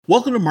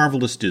Welcome to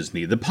Marvelous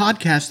Disney, the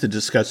podcast that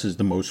discusses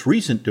the most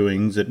recent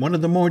doings at one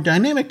of the more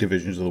dynamic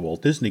divisions of the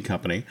Walt Disney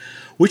Company,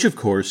 which, of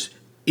course,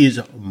 is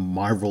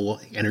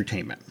Marvel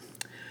Entertainment.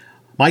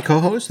 My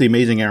co-host, the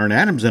amazing Aaron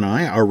Adams, and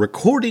I are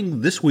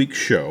recording this week's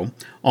show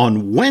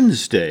on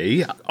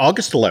Wednesday,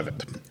 August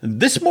 11th.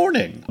 This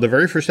morning, the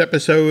very first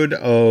episode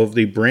of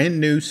the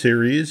brand new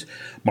series,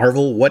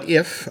 Marvel What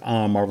If,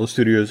 Marvel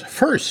Studios'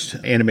 first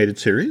animated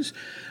series,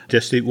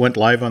 just went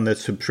live on that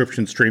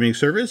subscription streaming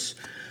service.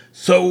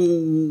 So,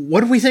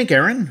 what do we think,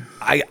 Aaron?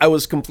 I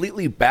was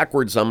completely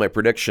backwards on my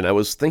prediction. I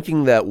was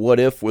thinking that What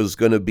If was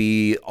going to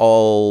be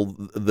all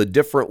the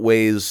different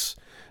ways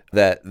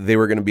that they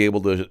were going to be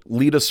able to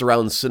lead us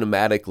around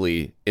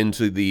cinematically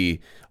into the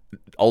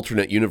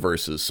alternate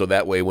universes. So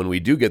that way, when we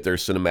do get there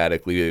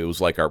cinematically, it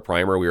was like our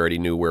primer. We already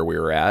knew where we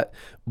were at.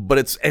 But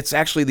it's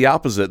actually the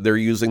opposite. They're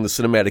using the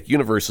cinematic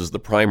universe as the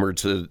primer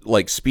to,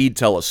 like, speed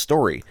tell a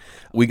story.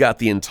 We got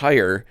the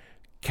entire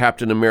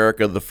Captain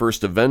America, the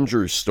First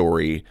Avengers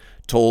story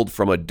told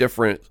from a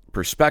different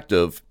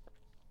perspective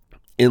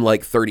in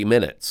like 30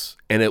 minutes.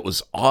 And it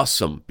was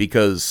awesome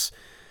because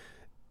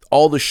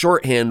all the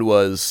shorthand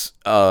was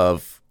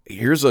of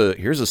here's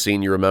a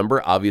scene you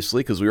remember,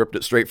 obviously, because we ripped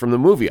it straight from the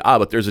movie.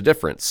 But there's a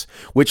difference,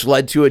 which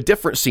led to a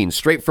different scene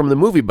straight from the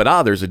movie.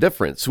 But there's a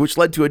difference, which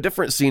led to a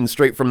different scene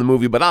straight from the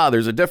movie. But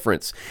there's a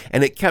difference.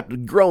 And it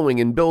kept growing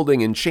and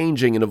building and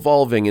changing and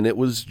evolving. And it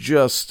was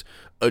just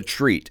a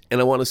treat.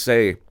 And I want to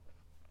say,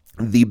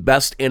 the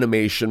best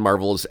animation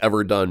Marvel has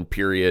ever done,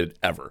 period,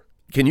 ever.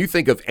 Can you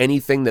think of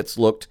anything that's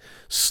looked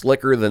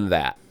slicker than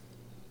that?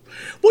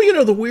 Well, you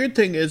know, the weird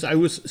thing is I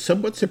was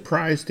somewhat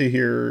surprised to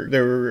hear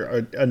there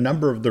were a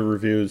number of the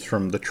reviews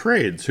from the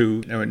trades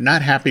who are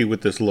not happy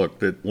with this look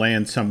that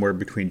lands somewhere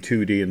between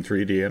 2D and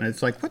 3D. And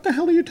it's like, what the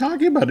hell are you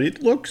talking about?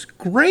 It looks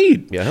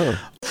great. Yeah.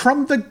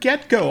 From the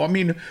get-go. I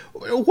mean,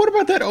 what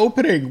about that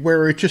opening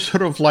where it just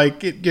sort of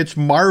like, it gets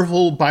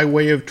Marvel by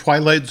way of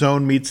Twilight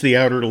Zone meets The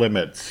Outer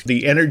Limits?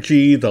 The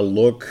energy, the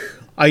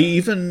look. I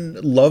even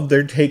love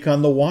their take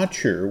on the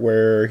Watcher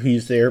where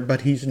he's there,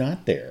 but he's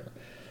not there.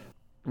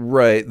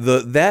 Right.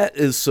 That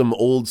is some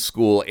old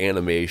school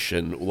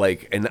animation.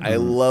 And I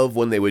love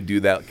when they would do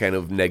that kind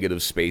of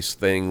negative space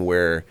thing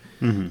where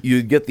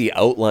you'd get the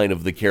outline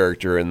of the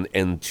character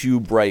and two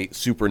bright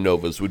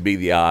supernovas would be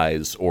the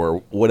eyes or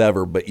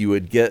whatever, but you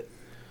would get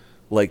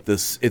like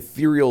this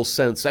ethereal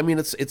sense. I mean,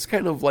 it's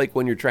kind of like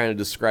when you're trying to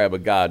describe a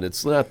god.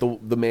 It's not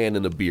the man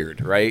in a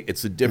beard, right?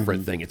 It's a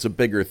different thing. It's a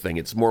bigger thing.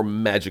 It's more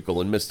magical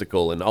and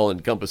mystical and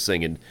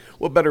all-encompassing. And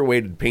what better way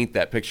to paint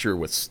that picture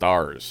with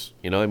stars?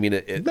 You know, I mean,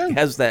 it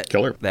has that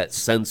that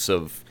sense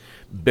of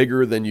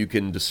bigger than you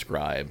can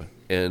describe.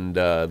 And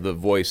the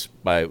voice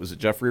by, was it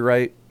Jeffrey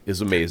Wright?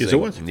 Is amazing. Yes, it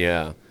was.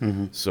 Yeah.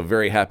 So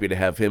very happy to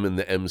have him in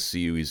the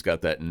MCU. He's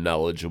got that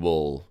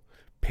knowledgeable,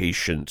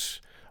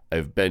 patient,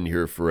 I've been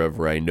here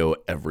forever, I know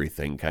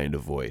everything kind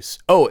of voice.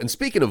 Oh, and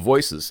speaking of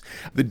voices,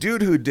 the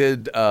dude who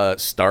did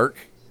Stark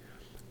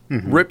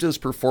ripped his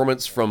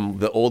performance from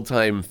the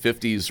old-time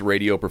 50s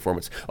radio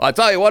performance. I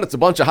tell you what, it's a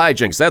bunch of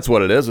hijinks. That's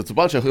what it is. It's a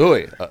bunch of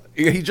hooey.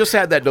 He just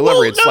had that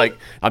delivery. It's like,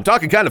 I'm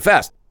talking kind of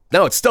fast.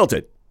 Now it's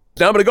stilted.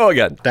 Now I'm going to go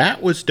again.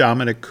 That was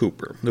Dominic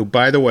Cooper, who,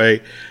 by the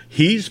way,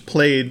 he's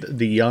played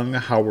the young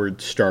Howard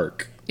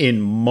Stark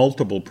in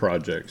multiple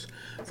projects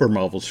for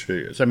Marvel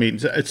Studios. I mean,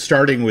 it's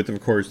starting with,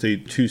 of course, the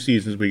 2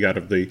 seasons we got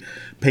of the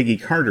Peggy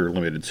Carter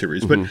limited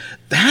series. But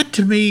that,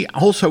 to me,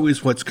 also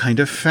is what's kind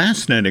of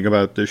fascinating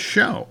about this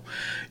show,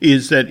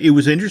 is that it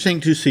was interesting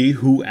to see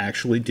who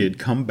actually did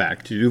come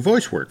back to do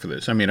voice work for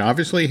this. I mean,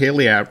 obviously,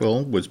 Haley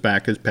Atwell was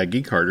back as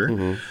Peggy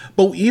Carter.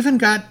 But we even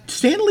got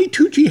Stanley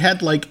Tucci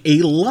had like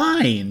a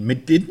line,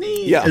 didn't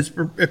he? Yeah. As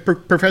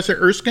Professor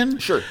Erskine?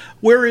 Sure.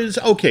 Whereas,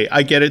 okay,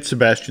 I get it,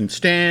 Sebastian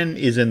Stan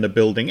is in the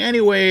building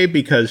anyway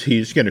because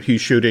he's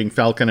shooting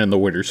Falcon and the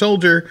Winter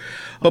Soldier.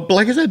 But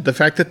like I said, the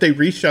fact that they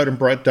reached out and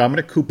brought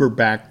Dominic Cooper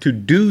back to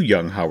do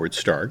young Howard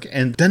Stark,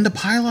 and then the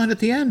pylon at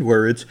the end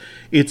where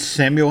it's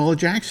Samuel L.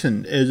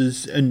 Jackson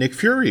as Nick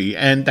Fury,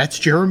 and that's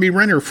Jeremy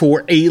Renner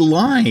for a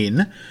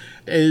line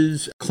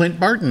as Clint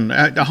Barton,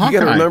 Hawkeye. You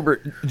got to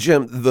remember,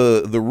 Jim,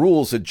 the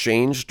rules had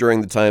changed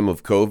during the time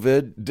of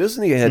COVID.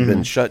 Disney had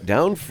been shut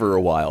down for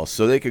a while,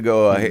 so they could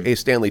go, hey,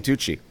 Stanley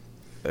Tucci,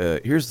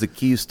 here's the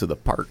keys to the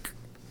park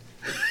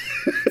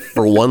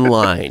for one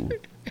line.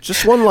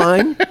 Just one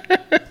line.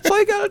 That's all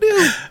you got to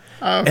do.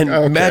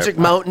 And Magic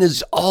Mountain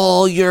is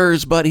all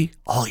yours, buddy.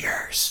 All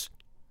yours.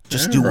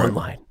 Just do one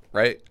line,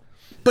 right?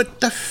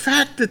 But the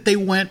fact that they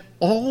went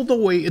all the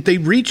way, they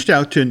reached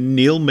out to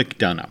Neil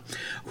McDonough,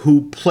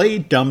 who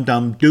played Dum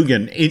Dum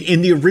Dugan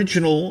in the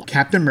original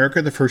Captain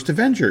America, the First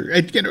Avenger.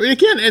 Again,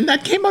 and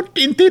that came out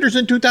in theaters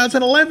in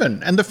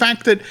 2011. And the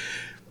fact that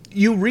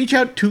you reach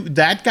out to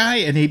that guy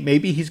and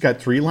maybe he's got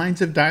 3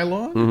 lines of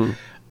dialogue.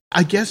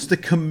 I guess the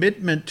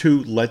commitment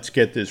to let's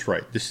get this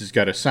right. This has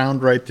got to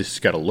sound right. This has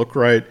got to look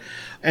right.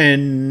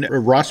 And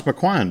Ross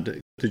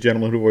McQuand, the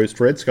gentleman who voiced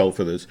Red Skull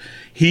for this,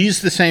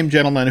 he's the same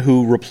gentleman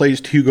who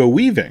replaced Hugo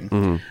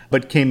Weaving,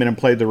 but came in and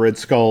played the Red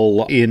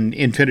Skull in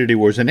Infinity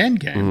Wars and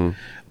Endgame.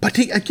 But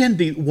again,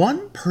 the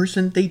one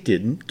person they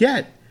didn't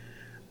get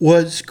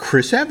was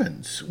Chris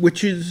Evans,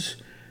 which is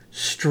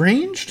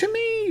strange to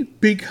me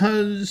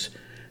because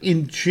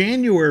in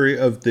January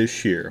of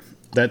this year,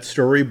 that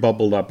story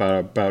bubbled up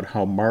about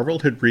how Marvel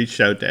had reached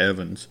out to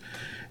Evans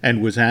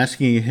and was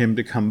asking him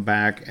to come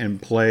back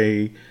and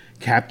play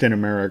Captain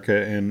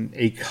America in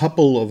a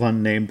couple of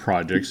unnamed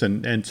projects.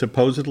 And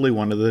supposedly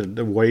one of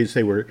the ways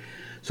they were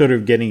sort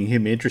of getting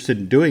him interested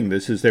in doing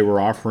this is they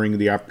were offering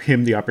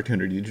him the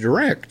opportunity to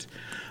direct.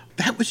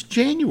 That was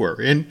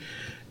January. And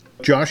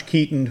Josh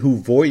Keaton, who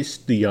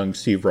voiced the young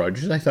Steve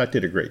Rogers, I thought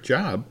did a great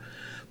job.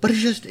 But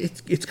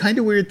it's kind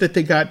of weird that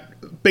they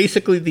got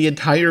basically the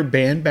entire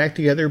band back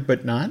together,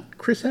 but not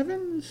Chris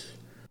Evans.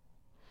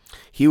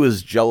 He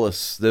was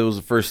jealous. That was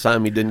the first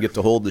time he didn't get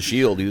to hold the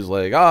shield. He was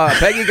like,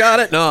 Peggy got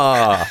it?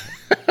 Nah.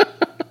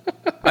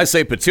 I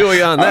say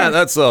patooey on that.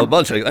 That's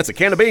a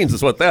can of beans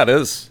is what that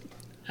is.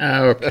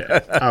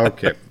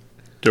 Okay.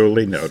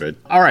 Duly noted.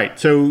 All right,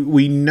 so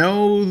we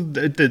know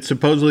that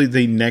supposedly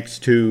the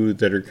next two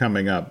that are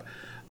coming up,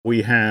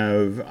 we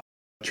have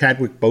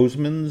Chadwick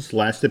Boseman's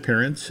last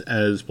appearance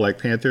as Black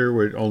Panther,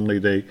 where only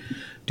they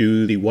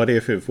do the what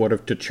if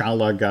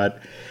T'Challa got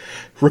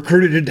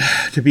recruited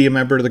to be a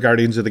member of the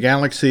Guardians of the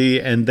Galaxy.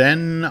 And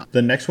then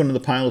the next one in the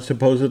pile is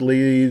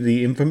supposedly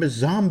the infamous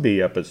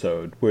zombie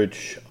episode,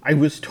 which I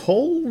was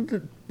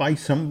told by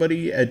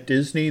somebody at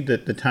Disney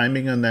that the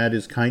timing on that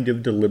is kind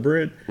of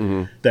deliberate.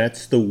 Mm-hmm.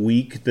 That's the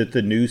week that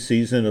the new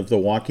season of The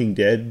Walking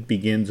Dead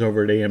begins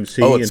over at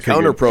AMC. Oh, it's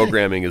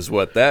counter-programming is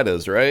what that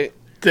is, right?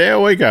 There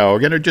we go.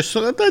 That's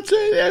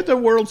it. The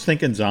world's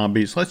thinking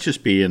zombies. Let's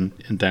just be in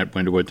that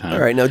window of time. All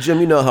right. Now, Jim,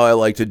 you know how I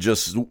like to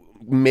just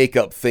make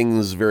up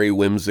things very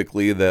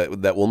whimsically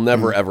that will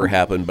never, ever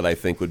happen, but I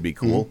think would be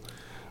cool.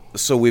 Mm-hmm.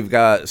 So we've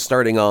got,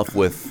 starting off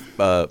with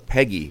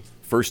Peggy,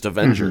 first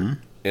Avenger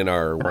in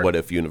our What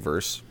If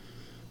universe.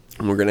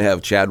 And we're going to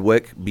have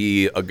Chadwick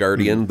be a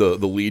Guardian, the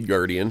lead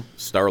Guardian,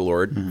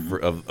 Star-Lord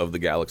of the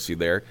galaxy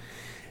there.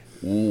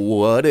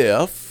 What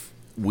if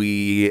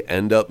we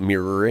end up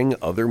mirroring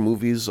other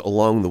movies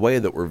along the way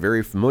that we're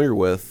very familiar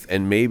with,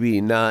 and maybe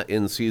not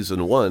in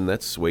season 1,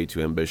 that's way too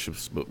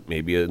ambitious, but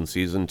maybe in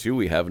season 2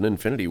 we have an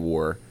Infinity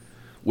War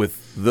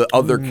with the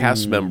other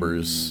cast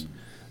members,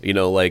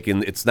 like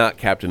it's not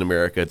Captain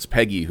America, it's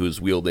Peggy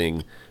who's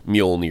wielding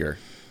Mjolnir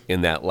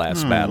in that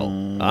last battle.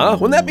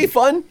 Wouldn't that be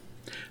fun?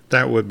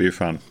 That would be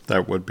fun.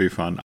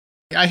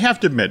 I have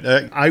to admit,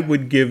 I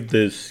would give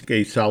this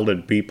a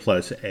solid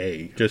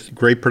B+A. Just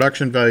great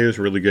production values,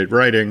 really good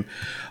writing,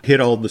 hit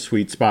all the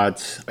sweet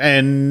spots,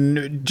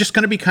 and just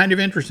going to be kind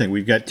of interesting.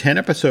 We've got 10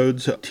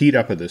 episodes teed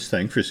up of this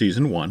thing for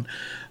season 1.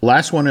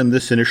 Last one in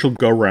this initial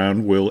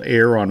go-round will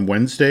air on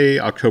Wednesday,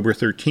 October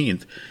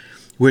 13th,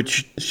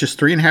 which is just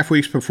 3.5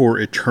 weeks before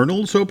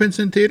Eternals opens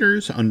in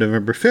theaters on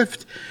November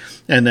 5th.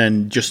 And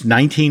then just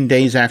 19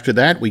 days after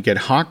that, we get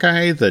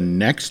Hawkeye, the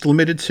next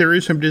limited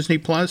series from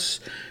Disney+.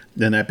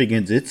 Then that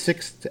begins its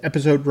 6th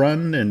episode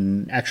run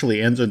and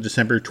actually ends on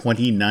December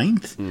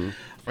 29th. Mm.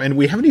 And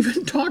we haven't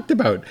even talked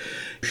about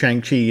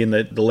Shang-Chi and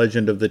the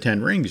Legend of the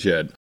Ten Rings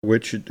yet,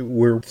 which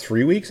we're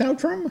 3 weeks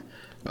out from.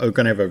 We're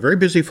going to have a very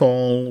busy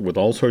fall with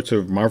all sorts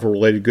of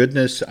Marvel-related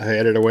goodness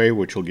headed away,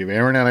 which will give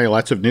Aaron and I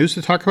lots of news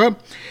to talk about.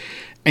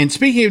 And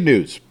speaking of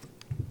news,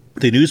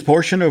 the news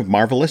portion of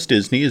Marvelous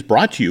Disney is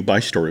brought to you by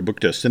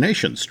Storybook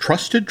Destinations,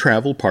 trusted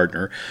travel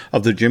partner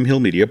of the Jim Hill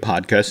Media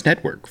Podcast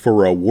Network.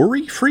 For a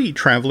worry-free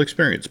travel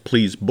experience,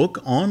 please book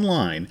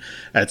online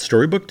at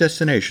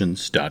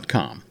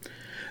StorybookDestinations.com.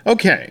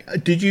 Okay,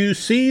 did you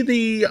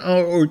see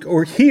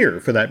or hear,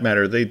 for that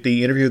matter,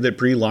 the interview that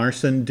Brie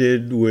Larson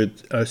did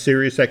with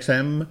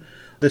SiriusXM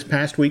this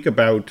past week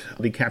about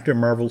the Captain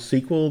Marvel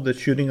sequel that's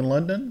shooting in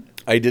London?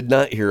 I did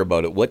not hear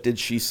about it. What did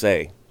she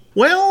say?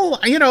 Well,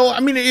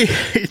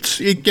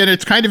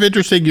 it's kind of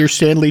interesting your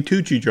Stanley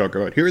Tucci joke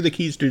about here are the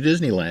keys to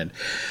Disneyland,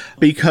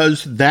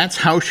 because that's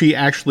how she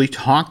actually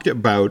talked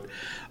about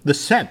the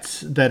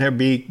sets that are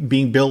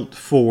being built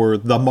for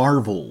the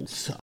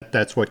Marvels.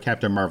 That's what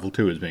Captain Marvel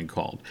 2 is being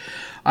called.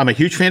 I'm a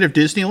huge fan of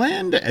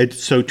Disneyland,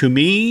 so to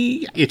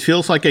me, it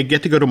feels like I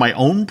get to go to my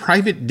own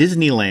private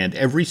Disneyland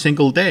every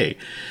single day,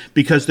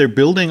 because they're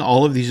building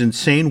all of these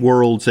insane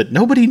worlds that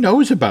nobody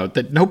knows about,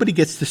 that nobody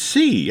gets to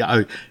see.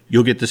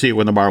 You'll get to see it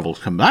when the Marvels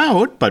come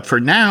out, but for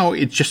now,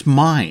 it's just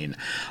mine.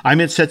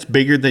 I'm in sets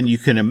bigger than you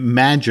can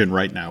imagine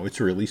right now. It's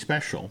really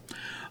special.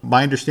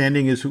 My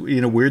understanding is,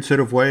 in a weird sort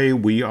of way,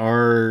 we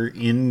are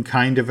in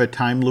kind of a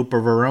time loop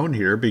of our own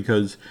here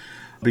because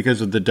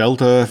of the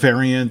Delta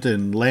variant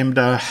and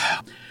Lambda.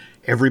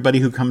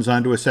 Everybody who comes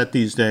onto a set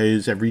these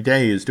days, every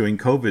day, is doing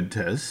COVID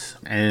tests.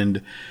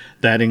 And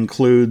that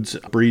includes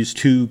Brie's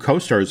 2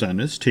 co-stars on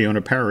this,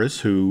 Teyonah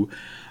Parris, who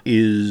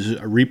is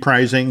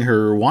reprising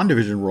her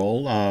WandaVision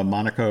role,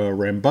 Monica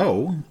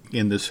Rambeau,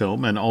 in this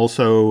film, and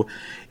also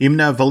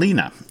Imna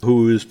Valina,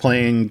 who is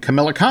playing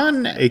Kamala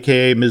Khan,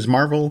 a.k.a. Ms.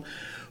 Marvel,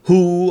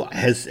 who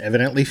has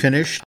evidently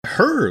finished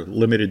her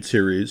limited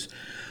series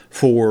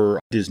for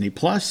Disney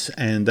Plus,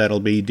 and that'll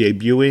be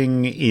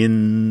debuting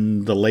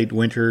in the late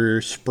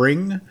winter,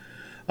 spring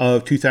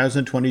of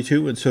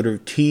 2022 and sort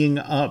of teeing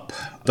up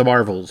The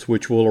Marvels,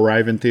 which will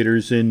arrive in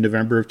theaters in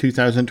November of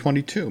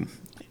 2022.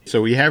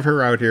 So we have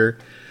her out here,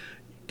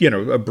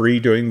 Brie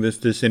doing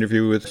this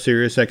interview with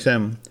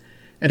SiriusXM.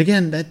 And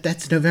again,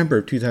 that's November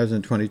of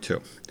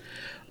 2022.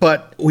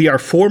 But we are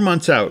 4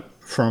 months out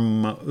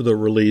from the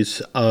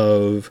release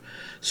of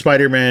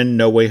Spider-Man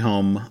No Way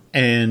Home,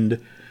 and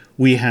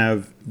we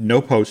have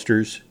no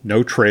posters,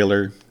 no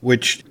trailer,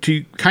 which,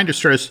 to kind of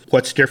stress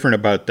what's different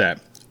about that,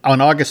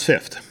 on August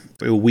 5th,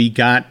 we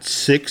got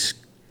 6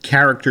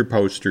 character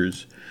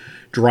posters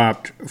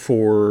dropped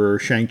for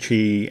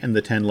Shang-Chi and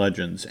the 10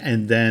 Legends.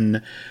 And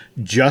then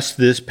just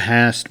this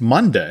past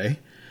Monday,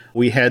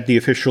 we had the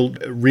official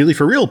Really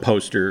For Real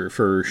poster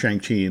for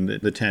Shang-Chi and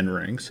the 10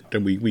 Rings.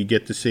 And we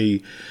get to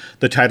see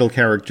the title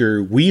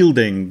character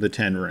wielding the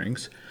 10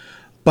 rings,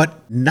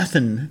 but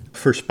nothing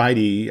for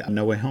Spidey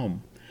No Way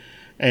Home.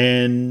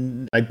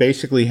 And I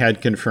basically had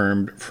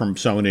confirmed from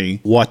Sony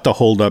what the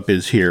holdup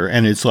is here.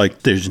 And it's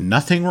like, there's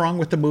nothing wrong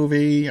with the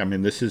movie. I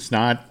mean, this is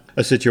not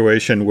a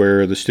situation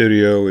where the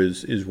studio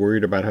is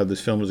worried about how this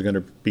film is going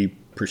to be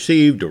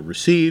perceived or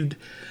received.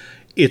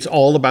 It's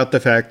all about the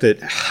fact that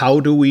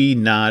how do we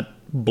not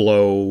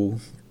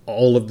blow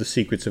all of the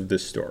secrets of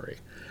this story?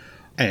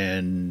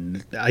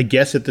 And I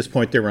guess at this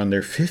point they're on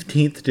their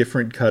 15th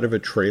different cut of a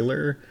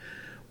trailer,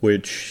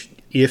 which,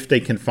 if they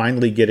can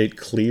finally get it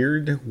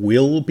cleared,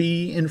 will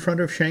be in front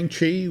of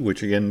Shang-Chi,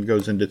 which again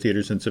goes into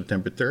theaters on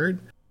September 3rd.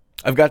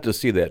 I've got to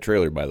see that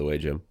trailer, by the way,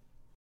 Jim.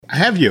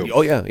 Have you?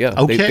 Oh, yeah.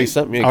 Okay. They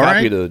sent me a all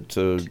copy right.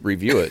 to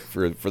review it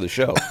for the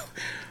show.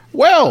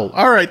 Well,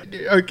 all right.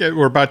 Okay,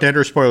 we're about to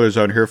enter spoiler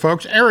zone here,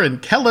 folks.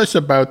 Aaron, tell us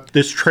about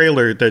this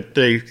trailer that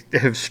they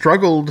have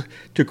struggled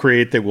to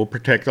create that will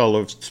protect all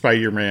of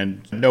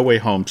Spider-Man No Way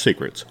Home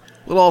secrets.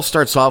 It all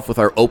starts off with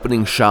our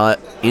opening shot,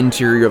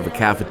 interior of a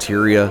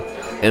cafeteria,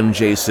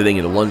 MJ sitting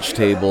at a lunch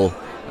table.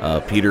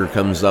 Peter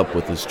comes up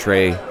with his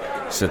tray,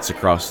 sits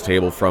across the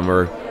table from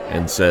her,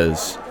 and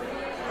says,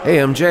 "Hey,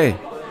 MJ,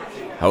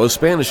 how was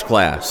Spanish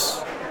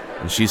class?"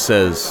 And she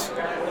says,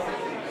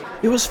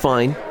 "It was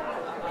fine."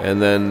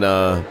 And then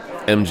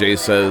MJ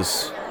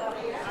says,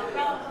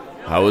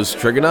 "How was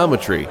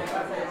trigonometry?"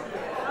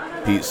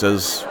 Pete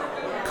says,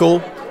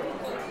 "Cool."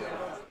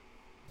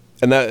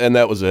 And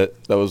that was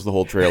it. That was the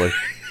whole trailer.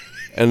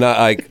 And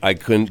I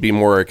couldn't be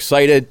more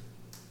excited.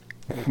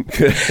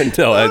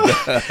 No,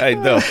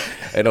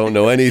 I don't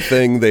know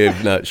anything. They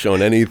have not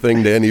shown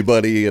anything to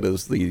anybody. It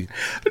is the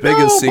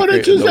biggest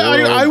secret in the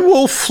world. I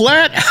will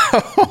flat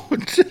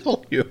out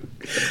tell you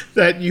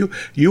that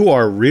you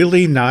are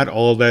really not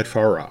all that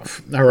far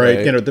off. All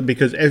right,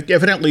 because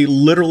evidently,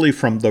 literally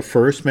from the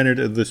first minute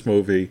of this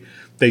movie,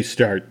 they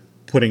start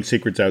putting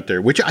secrets out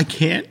there, which I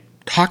can't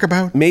talk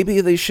about. Maybe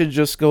they should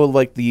just go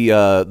like the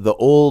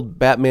old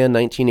Batman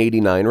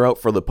 1989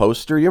 route for the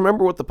poster. You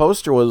remember what the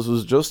poster was? It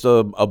was just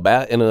a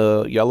bat in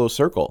a yellow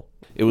circle.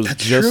 It was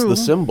just the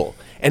symbol.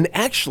 And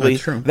actually,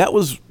 that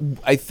was,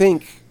 I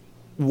think,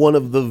 one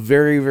of the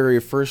very,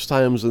 very first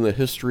times in the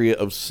history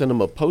of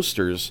cinema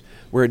posters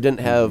where it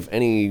didn't have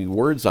any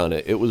words on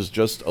it. It was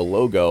just a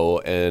logo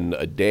and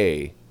a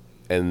day,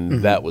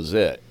 and that was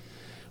it.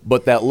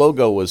 But that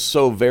logo was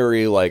so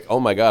very like, oh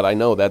my God, I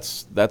know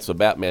that's a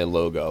Batman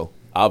logo,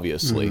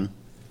 obviously.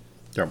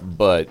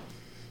 But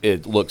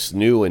it looks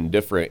new and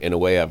different in a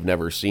way I've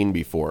never seen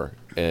before.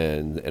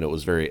 And it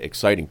was very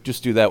exciting.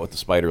 Just do that with the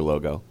Spider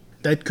logo.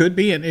 That could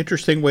be an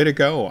interesting way to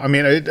go. I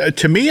mean,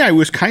 to me, I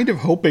was kind of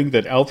hoping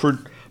that Alfred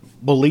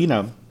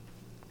Molina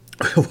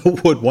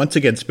would once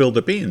again spill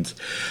the beans.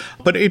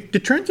 But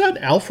it turns out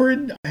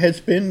Alfred has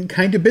been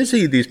kind of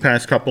busy these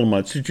past couple of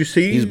months. Did you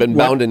see? He's been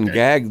bound and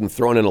gagged and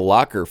thrown in a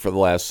locker for the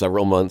last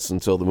several months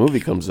until the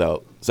movie comes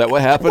out. Is that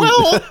what happened?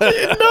 Well,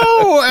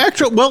 no,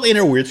 actually, well, in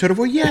a weird sort of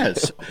way,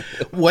 yes.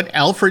 What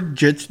Alfred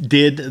just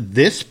did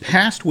this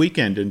past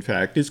weekend, in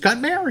fact, is got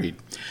married.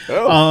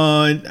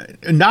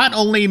 Not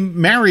only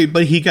married,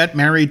 but he got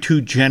married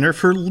to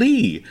Jennifer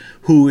Lee,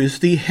 who is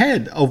the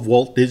head of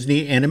Walt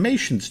Disney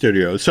Animation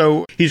Studios.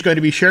 So he's going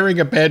to be sharing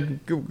a bed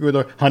with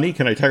her. Honey,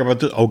 can I talk about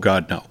this? Oh,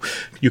 God, no.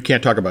 You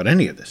can't talk about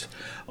any of this.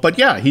 But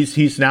yeah,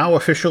 he's now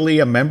officially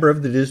a member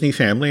of the Disney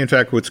family. In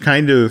fact, what's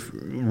kind of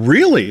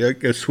really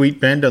a sweet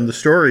bend on the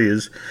story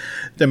is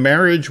the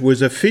marriage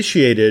was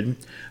officiated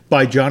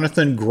by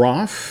Jonathan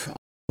Groff,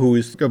 who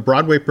is a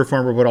Broadway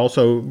performer, but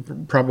also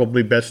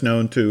probably best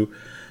known to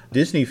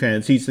Disney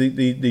fans. He's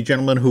the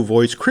gentleman who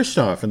voiced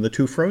Kristoff in the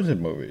 2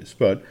 Frozen movies.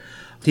 But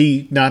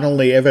he not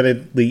only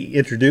evidently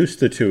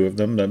introduced the two of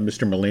them,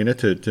 Mr. Molina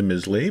to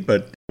Ms. Lee,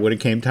 but when it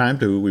came time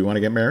to, we want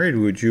to get married,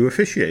 would you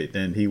officiate?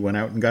 And he went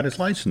out and got his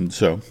license.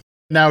 So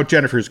now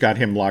Jennifer's got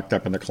him locked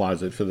up in the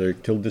closet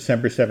till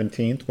December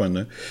 17th, when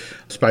the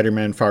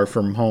Spider-Man Far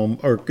From Home,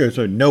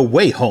 No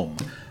Way Home,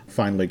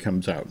 finally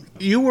comes out.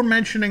 You were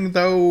mentioning,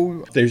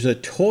 though, there's a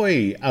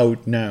toy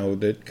out now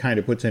that kind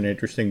of puts an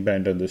interesting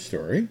bend on the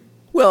story.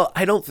 Well,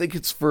 I don't think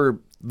it's for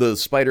the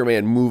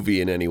Spider-Man movie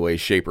in any way,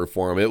 shape, or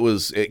form.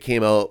 It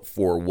came out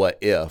for What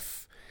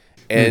If,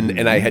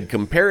 and I had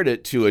compared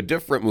it to a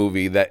different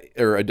movie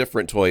a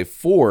different toy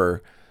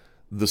for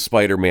the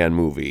Spider-Man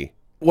movie.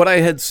 What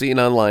I had seen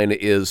online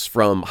is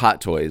from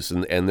Hot Toys,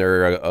 and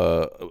they're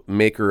a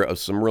maker of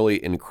some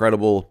really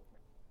incredible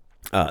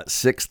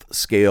sixth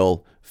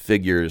scale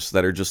figures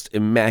that are just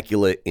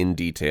immaculate in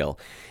detail.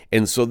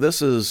 And so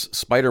this is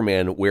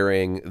Spider-Man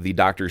wearing the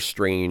Doctor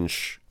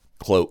Strange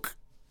cloak,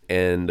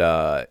 and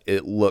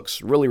it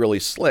looks really, really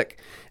slick.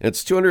 And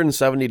it's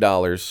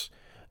 $270.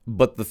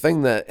 But the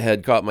thing that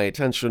had caught my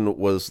attention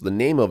was the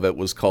name of it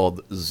was called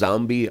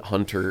Zombie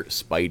Hunter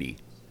Spidey.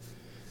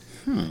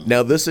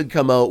 Now, this had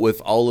come out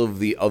with all of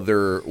the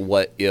other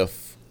what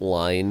if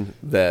line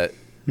that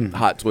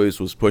Hot Toys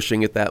was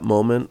pushing at that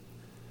moment.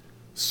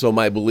 So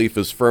my belief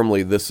is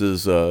firmly this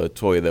is a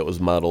toy that was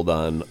modeled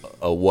on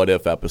a what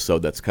if episode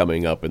that's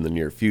coming up in the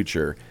near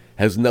future.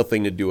 Has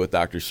nothing to do with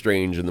Doctor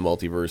Strange and the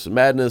Multiverse of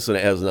Madness, and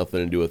it has nothing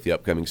to do with the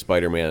upcoming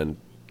Spider-Man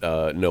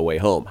No Way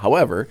Home.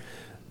 However,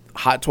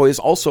 Hot Toys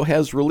also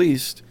has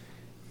released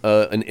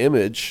an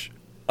image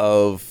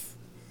of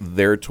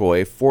their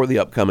toy for the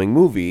upcoming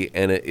movie,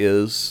 and it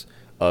is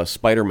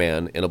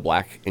Spider-Man in a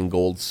black and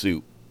gold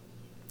suit.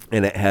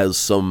 And it has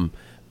some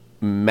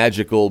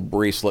magical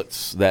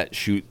bracelets that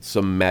shoot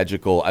some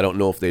magical, I don't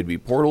know if they'd be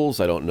portals,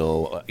 I don't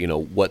know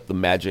what the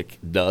magic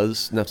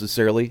does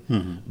necessarily,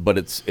 but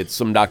it's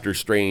some Doctor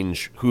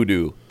Strange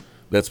hoodoo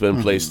that's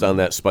been placed on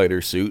that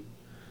spider suit.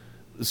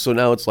 So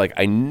now it's like,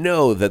 I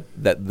know that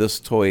this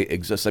toy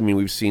exists. I mean,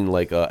 we've seen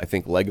I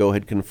think Lego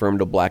had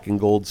confirmed a black and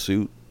gold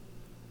suit.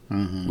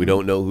 We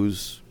don't know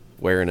who's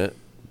wearing it,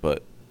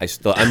 but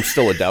I'm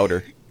still a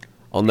doubter.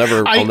 I'll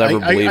never believe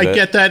it. I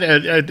get that,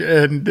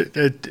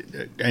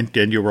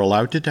 and you were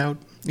allowed to doubt.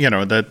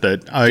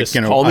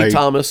 Call me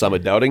Thomas. I'm a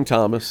doubting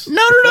Thomas.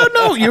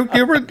 No.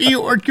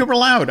 You're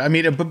allowed. I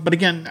mean, but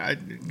again,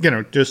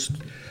 just.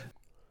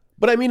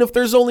 But I mean, if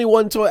there's only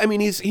one toy, I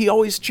mean, he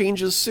always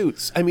changes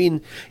suits. I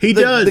mean, he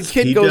does. The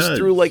kid goes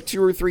through like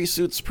 2 or 3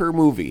 suits per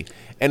movie,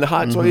 and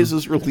Hot Toys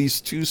has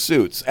released 2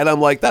 suits, and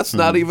I'm like, that's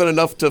not even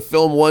enough to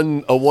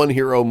film a one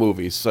hero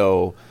movie.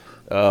 So,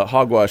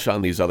 hogwash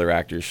on these other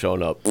actors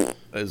showing up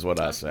is what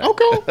I say.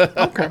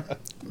 Okay.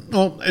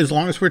 Well, as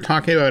long as we're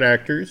talking about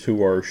actors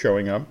who are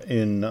showing up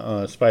in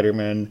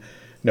Spider-Man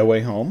No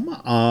Way Home.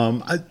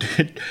 The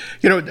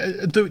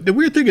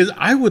weird thing is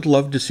I would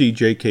love to see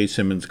J.K.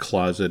 Simmons'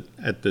 closet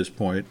at this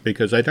point,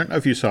 because I don't know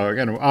if you saw,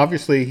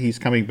 obviously he's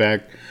coming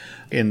back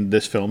in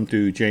this film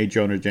to J.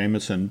 Jonah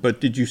Jameson,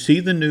 but did you see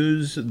the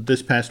news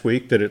this past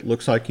week that it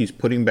looks like he's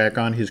putting back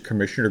on his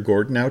Commissioner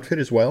Gordon outfit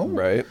as well?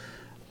 Right.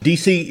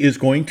 DC is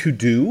going to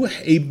do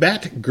a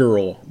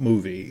Batgirl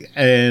movie,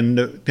 and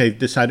they've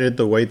decided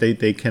the way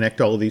they connect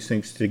all of these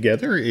things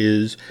together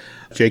is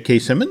J.K.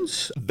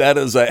 Simmons. That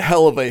is a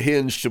hell of a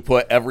hinge to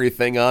put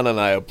everything on, and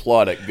I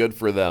applaud it. Good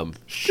for them.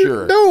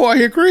 Sure. No, I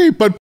agree,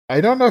 but I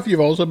don't know if you've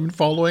also been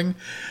following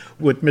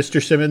what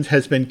Mr. Simmons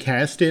has been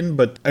cast in,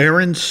 but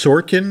Aaron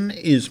Sorkin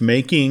is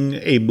making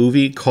a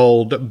movie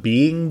called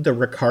Being the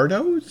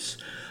Ricardos,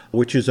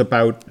 which is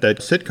about that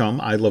sitcom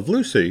I Love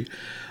Lucy.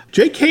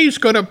 J.K. is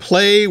going to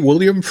play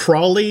William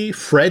Frawley,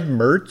 Fred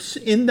Mertz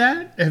in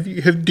that.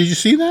 Did you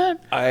see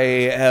that?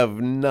 I have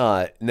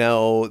not.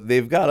 Now,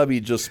 they've got to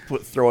be just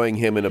throwing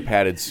him in a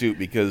padded suit,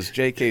 because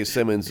J.K.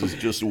 Simmons is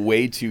just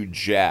way too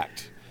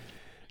jacked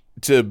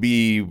to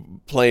be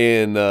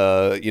playing,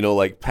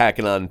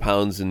 packing on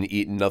pounds and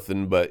eating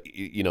nothing but,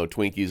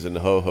 Twinkies and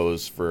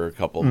Ho-Hos for a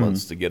couple of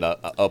months to get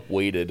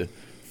up-weighted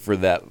for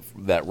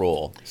that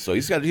role. So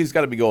he's got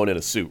to be going in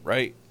a suit,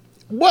 right?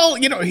 Well,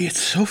 it's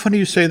so funny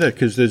you say that,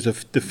 because there's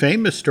the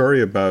famous story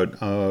about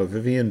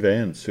Vivian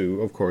Vance,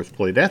 who, of course,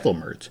 played Ethel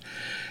Mertz,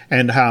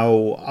 and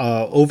how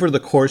over the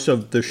course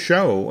of the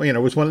show, it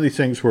was one of these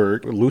things where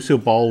Lucille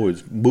Ball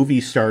was movie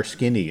star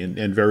skinny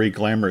and very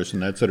glamorous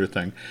and that sort of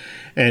thing.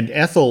 And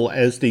Ethel,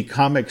 as the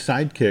comic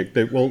sidekick,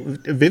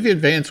 Vivian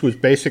Vance was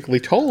basically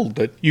told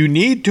that you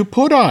need to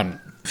put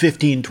on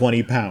 15,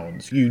 20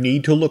 pounds. You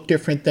need to look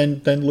different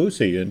than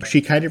Lucy. And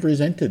she kind of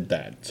resented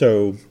that.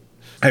 So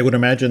I would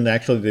imagine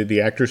actually the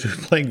actress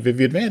who's playing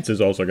Vivian Vance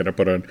is also going to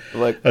put on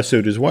a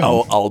suit as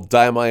well. I'll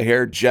dye my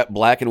hair jet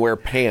black and wear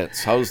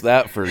pants. How's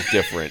that for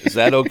different? Is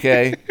that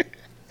okay?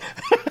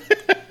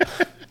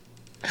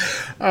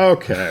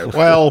 Okay.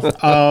 Well,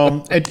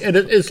 and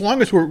as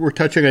long as we're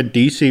touching on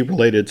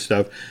DC-related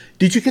stuff,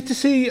 did you get to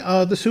see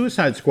the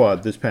Suicide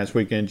Squad this past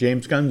weekend?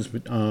 James Gunn's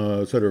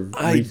sort of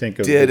rethink of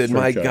it. I did, and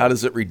my God,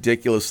 is it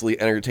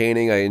ridiculously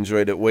entertaining. I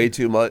enjoyed it way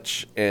too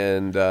much.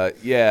 And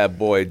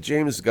boy,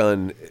 James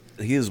Gunn,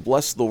 he has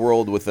blessed the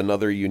world with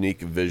another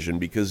unique vision,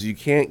 because you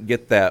can't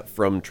get that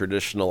from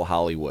traditional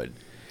Hollywood.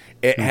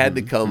 It had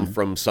to come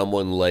from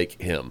someone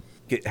like him.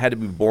 It had to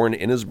be born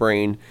in his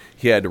brain.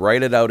 He had to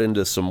write it out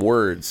into some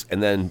words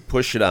and then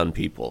push it on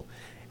people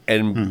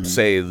and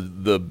say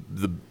the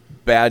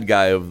bad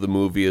guy of the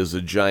movie is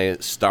a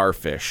giant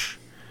starfish.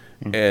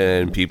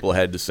 And people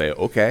had to say,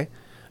 okay.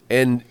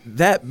 And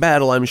that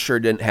battle, I'm sure,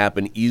 didn't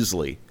happen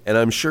easily. And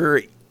I'm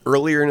sure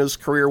earlier in his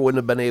career wouldn't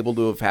have been able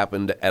to have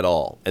happened at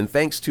all. And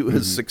thanks to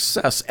his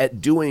success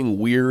at doing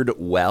weird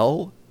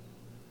well,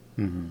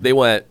 they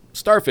went,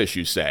 starfish,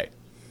 you say?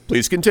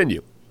 Please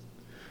continue.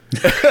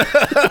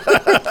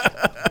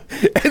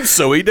 And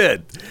so he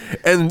did.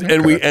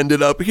 And we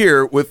ended up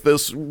here with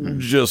this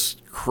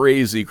just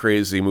crazy,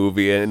 crazy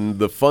movie. And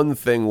the fun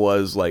thing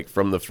was, like,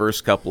 from the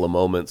first couple of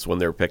moments when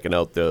they're picking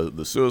out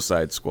the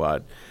Suicide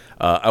Squad,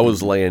 I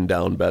was laying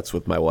down bets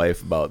with my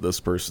wife about this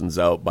person's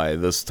out by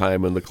this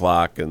time in the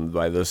clock and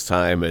by this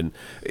time. And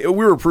we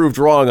were proved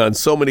wrong on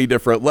so many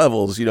different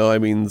levels. You know, I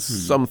mean,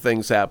 some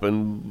things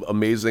happen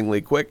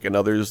amazingly quick and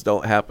others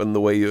don't happen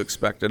the way you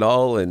expect at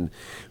all. And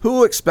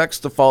who expects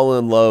to fall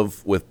in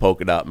love with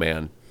Polka Dot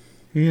Man?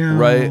 Yeah.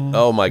 Right?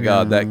 Oh, my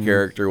God. That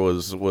character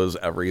was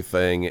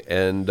everything.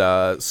 And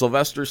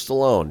Sylvester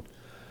Stallone.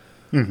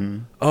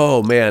 Mm-hmm.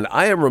 Oh, man.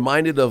 I am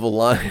reminded of a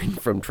line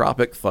from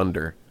Tropic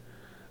Thunder.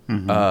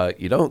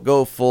 You don't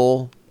go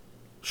full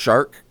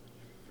shark.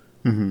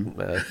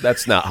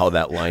 That's not how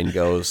that line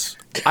goes.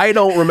 I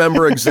don't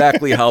remember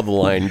exactly how the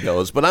line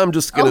goes, but I'm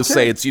just going to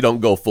say it's you don't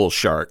go full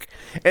shark.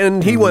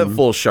 And he went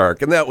full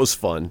shark, and that was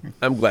fun.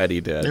 I'm glad he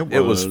did.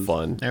 It was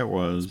fun. It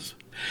was.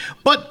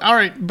 But, all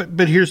right,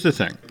 but here's the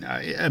thing.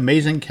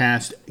 Amazing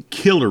cast,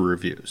 killer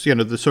reviews. You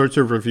know, the sorts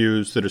of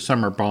reviews that a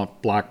summer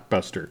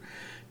blockbuster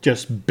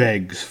just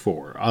begs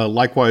for.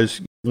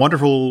 Likewise,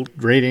 wonderful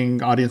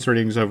audience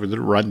ratings over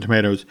the Rotten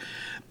Tomatoes,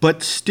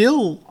 but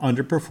still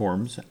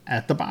underperforms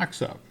at the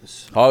box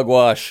office.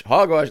 Hogwash.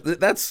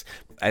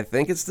 I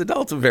think it's the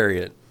Delta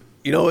variant.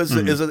 You know, is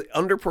it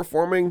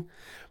underperforming?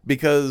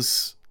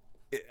 Because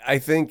I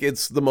think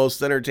it's the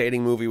most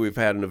entertaining movie we've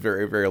had in a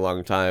very, very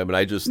long time, and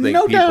I just think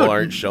people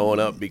aren't showing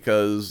up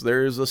because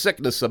there's a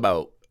sickness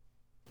about.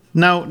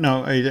 No,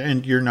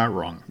 and you're not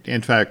wrong.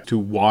 In fact, to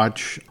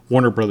watch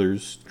Warner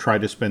Brothers try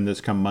to spin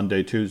this come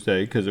Monday,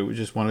 Tuesday, because it was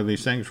just one of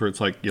these things where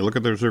it's like, you look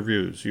at those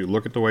reviews, you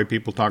look at the way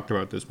people talked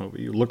about this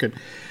movie, you look at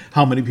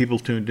how many people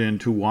tuned in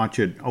to watch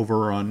it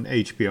over on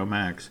HBO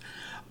Max.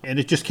 And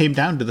it just came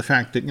down to the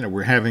fact that, you know,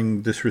 we're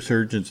having this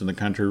resurgence in the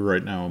country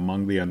right now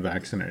among the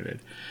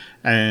unvaccinated.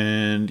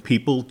 And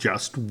people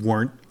just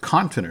weren't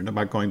confident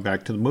about going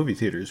back to the movie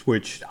theaters,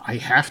 which I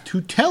have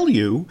to tell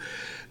you,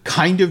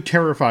 kind of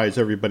terrifies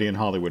everybody in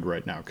Hollywood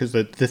right now, because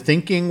the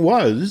thinking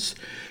was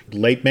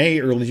late May,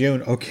 early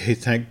June, okay,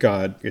 thank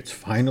God, it's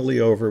finally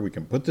over. We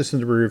can put this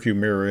in the rearview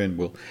mirror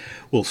and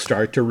we'll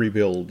start to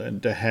rebuild.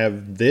 And to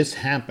have this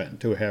happen,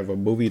 to have a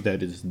movie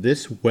that is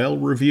this well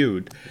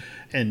reviewed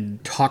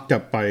and talked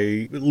up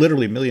by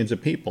literally millions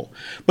of people.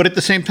 But at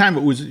the same time,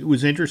 it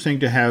was interesting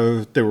to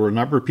have, there were a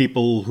number of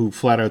people who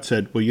flat out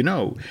said, well, you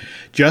know,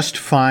 just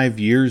 5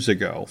 years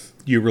ago,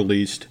 you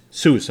released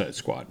Suicide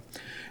Squad.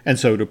 And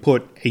so to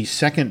put a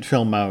second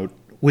film out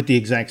with the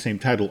exact same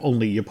title,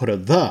 only you put a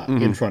 "the"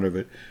 in front of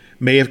it,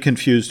 may have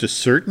confused a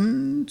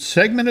certain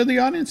segment of the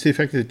audience. The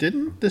fact that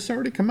didn't this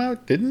already come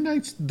out? Didn't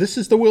I? This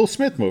is the Will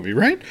Smith movie,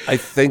 right? I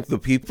think the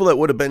people that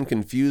would have been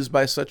confused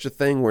by such a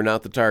thing were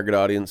not the target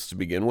audience to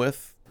begin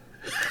with.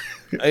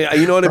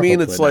 You know what I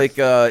mean? It's like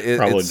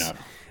probably not.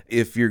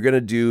 If you're going to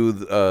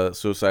do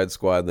Suicide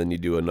Squad, then you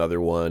do another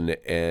one,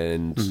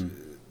 and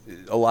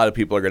a lot of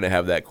people are going to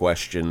have that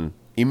question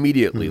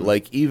immediately.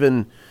 Like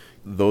even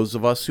those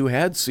of us who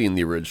had seen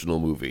the original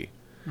movie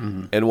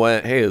and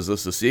went, hey, is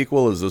this a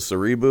sequel? Is this a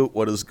reboot?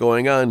 What is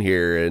going on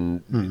here?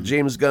 And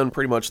James Gunn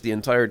pretty much the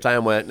entire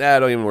time went, nah,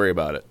 don't even worry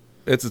about it.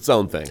 It's its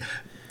own thing.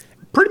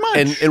 Pretty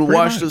much. And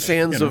washed his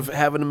hands of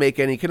having to make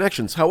any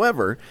connections.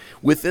 However,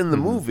 within the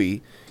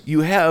movie,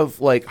 you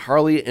have like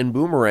Harley and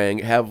Boomerang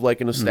have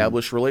like an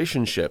established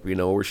relationship, you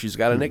know, where she's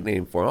got a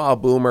nickname for him. Oh,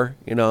 Boomer,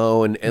 you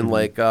know, and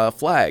like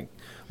Flag.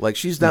 Like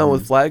she's down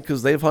with Flag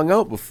because they've hung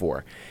out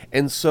before.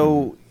 And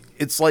so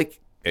it's like,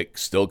 it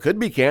still could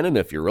be canon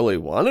if you really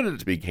wanted it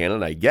to be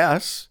canon, I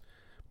guess,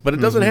 but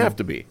it doesn't have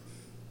to be.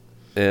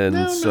 And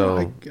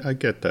I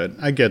get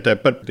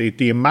that. But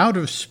the amount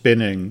of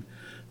spinning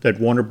that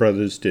Warner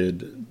Brothers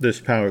did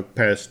this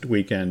past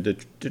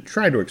weekend to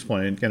try to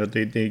explain, you know,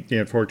 the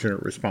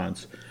unfortunate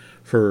response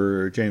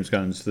for James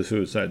Gunn's The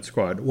Suicide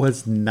Squad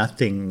was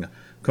nothing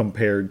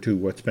compared to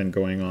what's been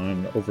going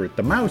on over at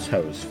the Mouse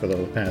House for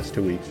the past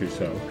 2 weeks or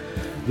so,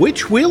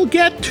 which we'll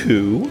get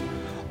to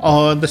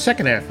on the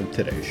second half of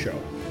today's show.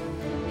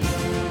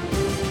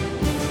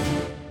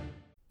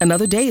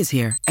 Another day is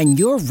here, and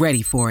you're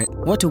ready for it.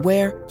 What to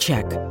wear?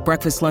 Check.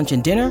 Breakfast, lunch,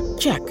 and dinner?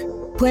 Check.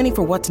 Planning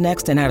for what's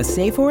next and how to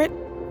save for it?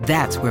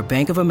 That's where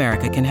Bank of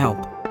America can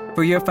help.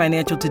 For your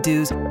financial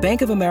to-dos,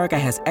 Bank of America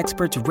has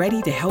experts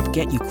ready to help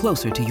get you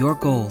closer to your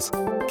goals.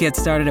 Get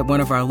started at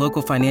one of our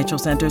local financial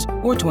centers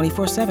or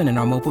 24/7 in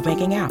our mobile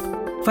banking app.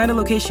 Find a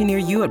location near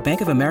you at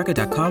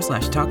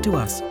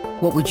bankofamerica.com/talktous.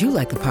 What would you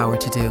like the power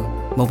to do?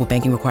 Mobile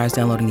banking requires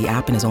downloading the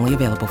app and is only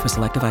available for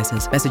select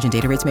devices. Message and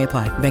data rates may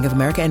apply. Bank of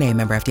America NA,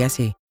 member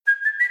FDIC.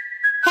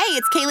 Hey,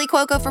 it's Kaylee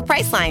Cuoco for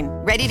Priceline.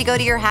 Ready to go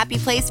to your happy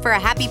place for a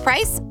happy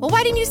price? Well,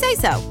 why didn't you say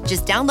so?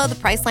 Just download the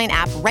Priceline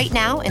app right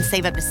now and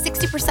save up to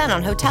 60%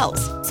 on hotels.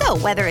 So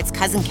whether it's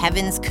Cousin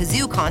Kevin's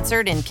Kazoo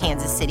Concert in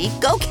Kansas City,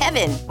 go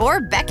Kevin,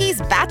 or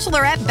Becky's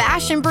Bachelorette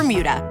Bash in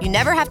Bermuda, you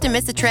never have to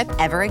miss a trip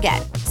ever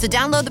again. So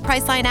download the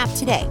Priceline app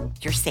today.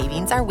 Your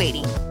savings are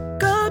waiting.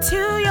 Go to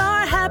your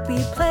happy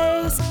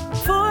place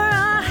for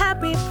a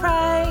happy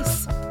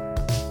price.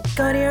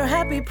 Go to your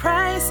happy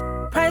price,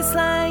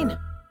 Priceline.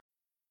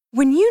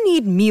 When you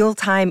need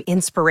mealtime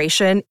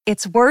inspiration,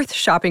 it's worth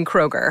shopping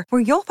Kroger,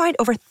 where you'll find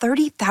over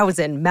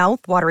 30,000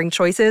 mouth-watering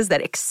choices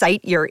that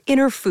excite your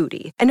inner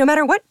foodie. And no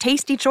matter what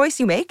tasty choice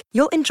you make,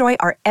 you'll enjoy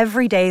our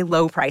everyday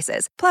low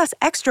prices, plus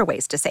extra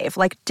ways to save,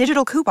 like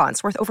digital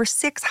coupons worth over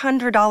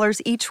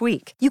 $600 each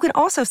week. You can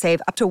also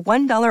save up to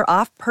 $1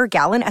 off per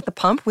gallon at the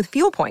pump with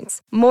fuel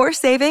points. More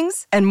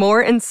savings and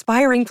more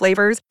inspiring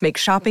flavors make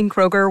shopping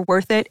Kroger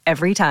worth it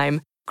every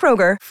time.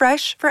 Kroger,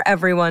 fresh for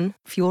everyone.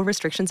 Fuel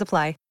restrictions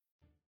apply.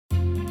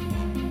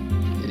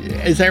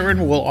 As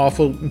Aaron will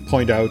often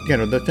point out,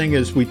 the thing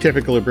is we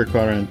typically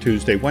record on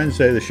Tuesday,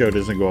 Wednesday. The show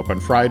doesn't go up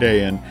on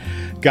Friday. And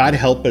God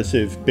help us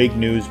if big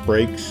news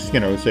breaks,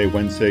 say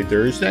Wednesday,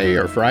 Thursday,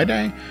 or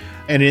Friday.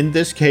 And in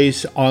this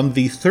case, on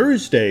the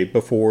Thursday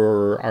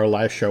before our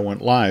last show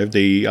went live,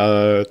 the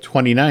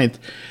 29th,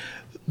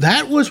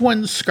 that was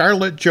when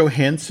Scarlett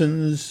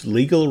Johansson's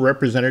legal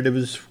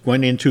representatives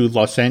went into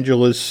Los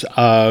Angeles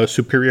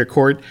Superior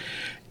Court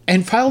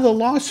and filed a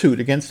lawsuit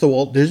against the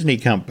Walt Disney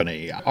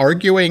Company,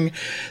 arguing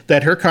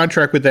that her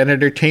contract with that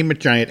entertainment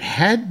giant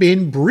had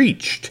been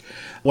breached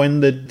when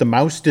the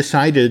mouse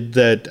decided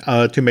that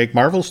to make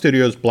Marvel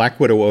Studios' Black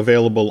Widow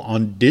available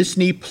on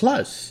Disney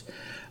Plus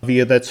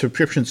via that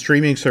subscription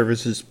streaming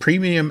service's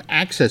premium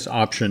access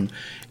option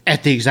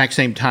at the exact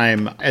same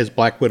time as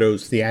Black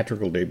Widow's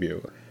theatrical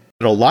debut.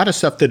 A lot of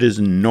stuff that is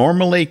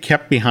normally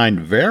kept behind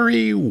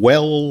very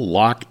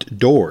well-locked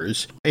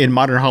doors in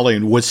modern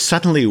Hollywood was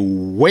suddenly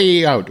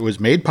way out. It was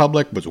made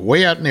public, was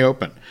way out in the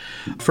open.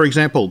 For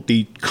example,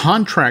 the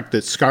contract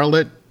that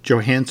Scarlett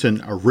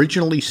Johansson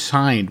originally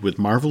signed with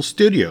Marvel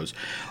Studios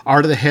are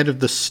ahead of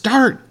the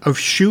start of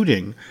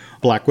shooting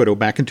Black Widow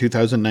back in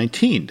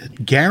 2019,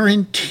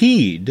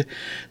 guaranteed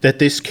that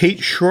this Kate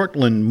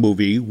Shortland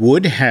movie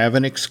would have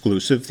an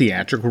exclusive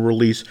theatrical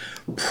release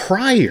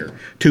prior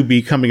to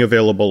becoming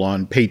available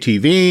on pay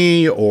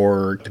TV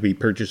or to be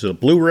purchased as a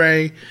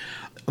Blu-ray.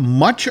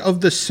 Much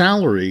of the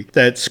salary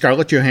that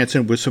Scarlett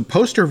Johansson was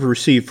supposed to have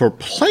received for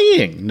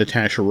playing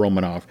Natasha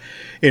Romanoff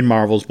in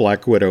Marvel's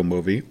Black Widow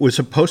movie was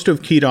supposed to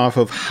have keyed off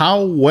of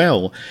how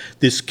well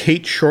this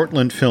Kate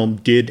Shortland film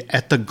did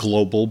at the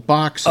global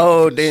box office.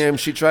 Oh, damn.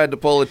 She tried to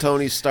pull a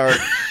Tony Stark.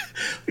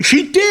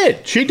 She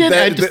did.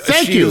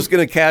 Thank you. She was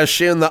going to cash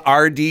in the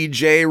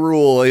RDJ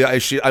rule.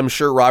 I'm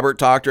sure Robert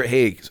talked to her.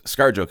 Hey,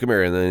 ScarJo, come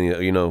here. And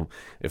then,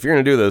 if you're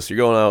going to do this,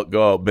 go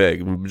out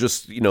big.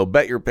 Just,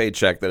 bet your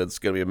paycheck that it's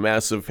going to be a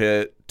massive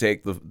hit.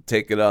 Take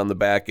it on the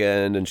back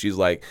end. And she's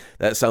like,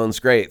 that sounds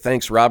great.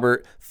 Thanks,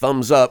 Robert.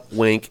 Thumbs up,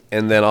 wink.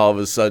 And then all of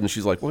a sudden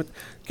she's like, what?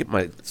 Get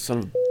my son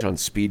of a on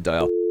speed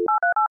dial.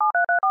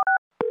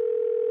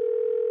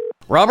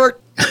 Robert,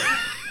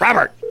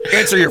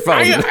 answer your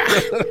phone.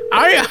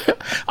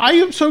 I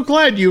am so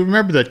glad you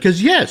remember that,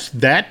 because yes,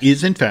 that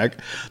is in fact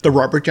the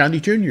Robert Downey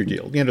Jr.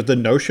 deal. The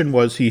notion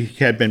was he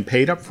had been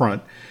paid up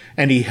front,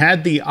 and he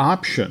had the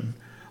option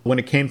when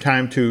it came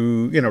time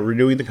to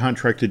renewing the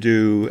contract to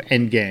do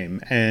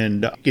Endgame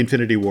and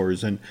Infinity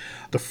Wars and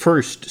the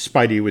first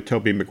Spidey with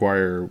Tobey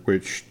Maguire,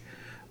 which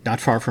Not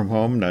Far From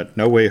Home, not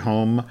No Way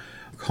Home,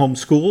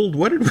 Homeschooled.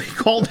 What did we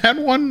call that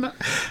one?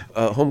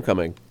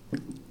 Homecoming.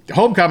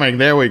 Homecoming,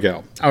 there we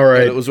go. All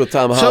right. And it was with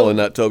Tom Holland,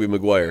 not Tobey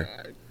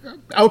Maguire.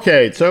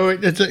 Okay, so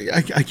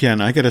again,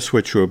 I got to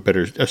switch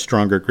to a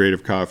stronger grade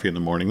of coffee in the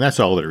morning. That's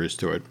all there is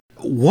to it.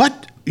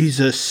 What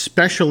is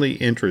especially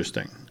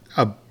interesting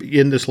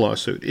in this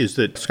lawsuit is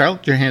that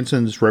Scarlett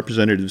Johansson's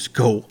representatives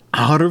go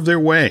out of their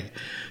way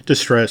to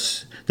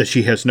stress that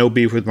she has no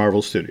beef with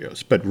Marvel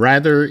Studios, but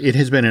rather it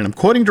has been, and I'm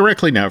quoting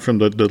directly now from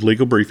the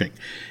legal briefing,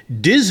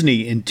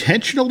 Disney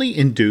intentionally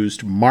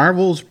induced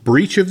Marvel's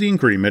breach of the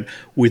agreement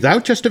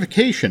without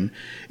justification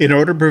in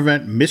order to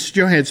prevent Miss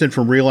Johansson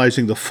from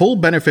realizing the full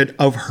benefit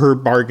of her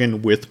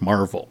bargain with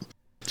Marvel.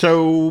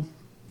 So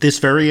this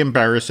very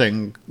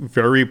embarrassing,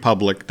 very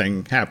public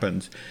thing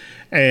happens.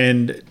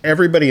 And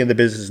everybody in the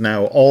business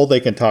now, all they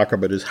can talk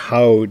about is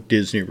how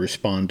Disney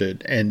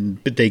responded. And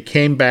they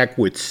came back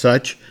with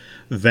such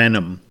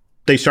venom.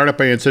 They started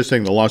by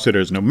insisting the lawsuit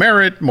has no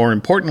merit. More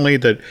importantly,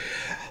 that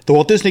the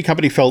Walt Disney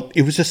Company felt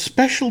it was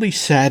especially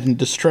sad and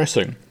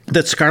distressing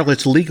that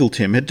Scarlett's legal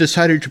team had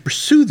decided to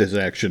pursue this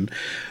action,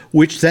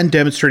 which then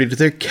demonstrated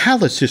their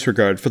callous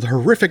disregard for the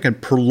horrific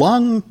and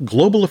prolonged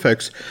global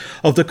effects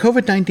of the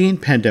COVID-19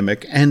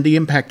 pandemic and the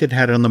impact it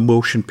had on the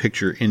motion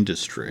picture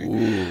industry.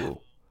 Ooh.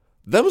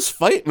 Them's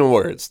fighting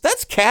words.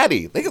 That's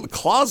catty. They get the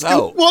claws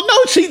out. Well,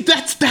 no, see,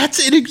 that's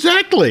it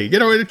exactly.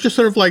 It's just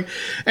sort of like,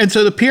 and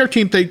so the PR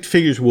team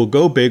figures we'll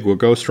go big, we'll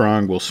go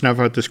strong, we'll snuff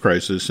out this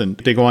crisis. And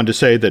they go on to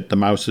say that the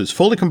mouse has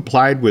fully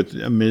complied with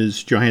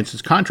Ms.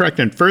 Johansson's contract,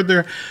 and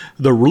further,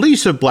 the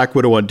release of Black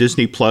Widow on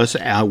Disney Plus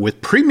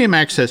with premium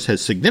access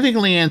has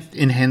significantly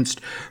enhanced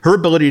her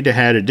ability to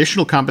add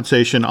additional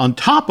compensation on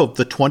top of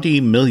the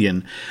 $20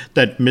 million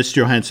that Ms.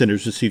 Johansson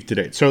has received to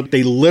date. So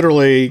they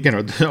literally,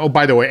 oh,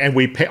 by the way, and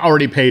we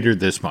already paid her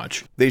this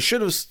much. They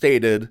should have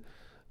stated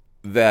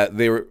that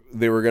they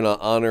were going to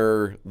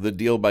honor the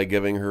deal by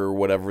giving her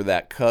whatever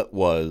that cut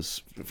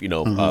was,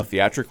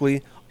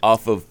 theatrically,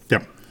 off of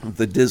Yep.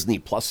 the Disney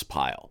Plus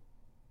pile.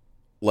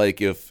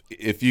 Like if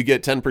you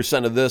get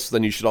 10% of this,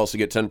 then you should also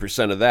get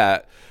 10% of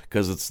that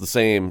because it's the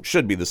same,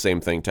 should be the same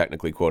thing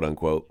technically, quote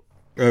unquote.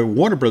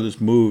 Warner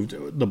Brothers moved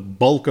the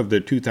bulk of the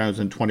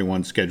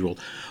 2021 schedule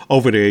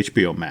over to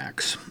HBO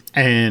Max.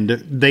 And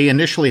they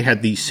initially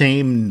had the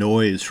same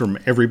noise from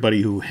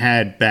everybody who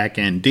had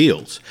back-end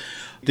deals.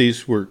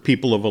 These were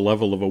people of a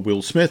level of a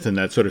Will Smith and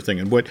that sort of thing.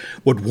 And what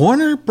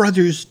Warner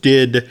Brothers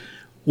did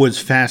was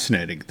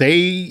fascinating.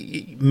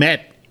 They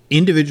met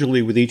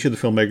individually with each of the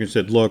filmmakers and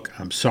said, look,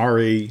 I'm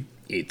sorry.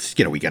 It's,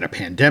 we got a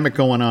pandemic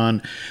going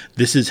on.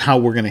 This is how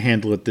we're going to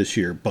handle it this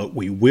year, but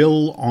we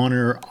will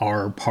honor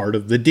our part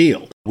of the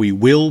deal. We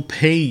will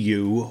pay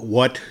you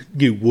what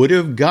you would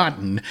have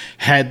gotten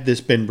had this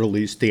been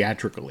released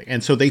theatrically.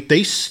 And so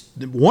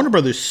Warner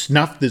Brothers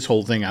snuffed this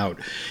whole thing out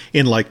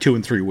in like 2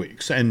 and 3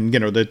 weeks. And,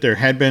 that there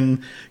had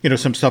been,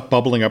 some stuff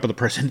bubbling up in the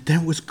press and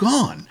then it was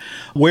gone.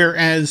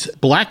 Whereas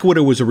Black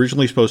Widow was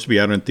originally supposed to be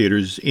out in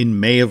theaters in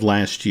May of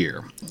last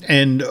year.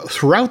 And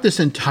throughout this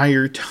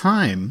entire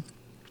time,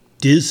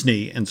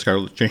 Disney and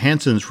Scarlett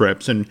Johansson's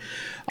reps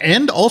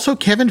and also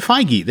Kevin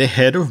Feige, the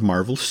head of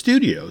Marvel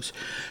Studios,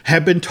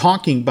 have been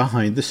talking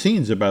behind the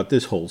scenes about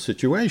this whole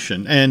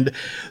situation. And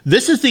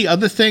this is the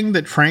other thing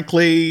that,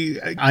 frankly,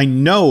 I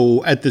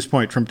know at this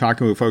point from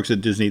talking with folks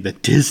at Disney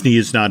that Disney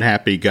is not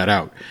happy got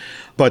out.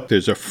 But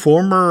there's a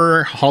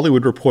former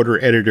Hollywood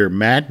Reporter editor,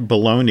 Matt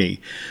Belloni,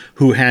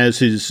 who has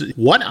his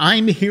What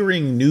I'm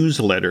Hearing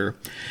newsletter.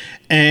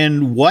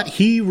 And what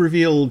he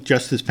revealed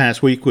just this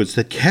past week was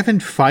that Kevin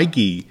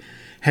Feige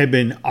had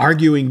been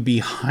arguing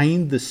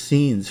behind the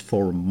scenes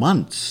for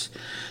months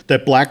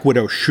that Black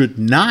Widow should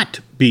not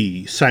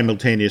be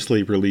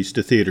simultaneously released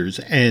to theaters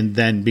and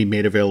then be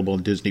made available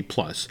on Disney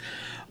Plus.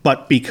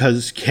 But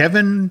because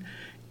Kevin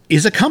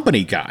is a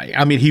company guy,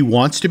 I mean, he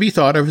wants to be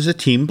thought of as a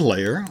team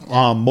player.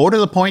 More to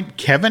the point,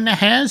 Kevin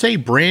has a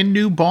brand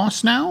new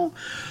boss now,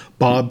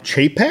 Bob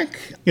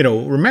Chapek.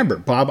 Remember,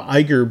 Bob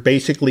Iger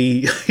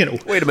basically,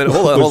 Wait a minute,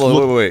 hold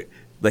on, wait.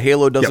 The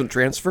Halo doesn't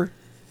transfer?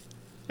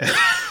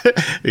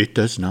 It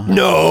does not.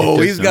 No,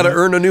 he's got to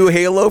earn a new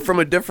Halo from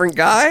a different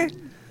guy?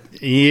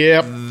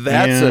 Yep.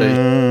 That's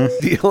a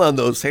deal on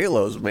those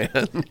Halos,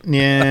 man.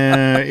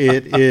 Yeah,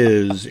 it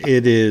is.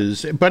 It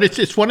is. But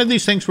it's one of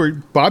these things where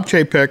Bob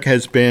Chapek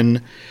has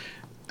been,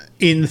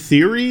 in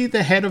theory,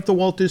 the head of the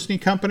Walt Disney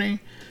Company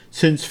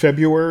since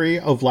February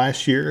of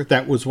last year.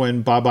 That was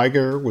when Bob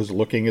Iger was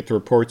looking at the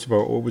reports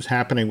about what was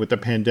happening with the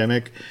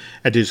pandemic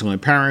at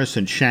Disneyland Paris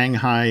and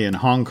Shanghai and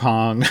Hong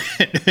Kong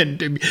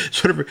and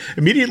sort of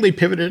immediately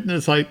pivoted and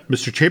it's like,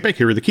 Mr. Chapek,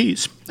 here are the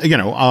keys.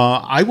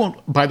 I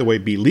won't, by the way,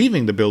 be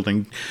leaving the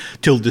building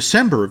till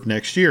December of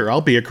next year. I'll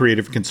be a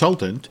creative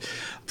consultant,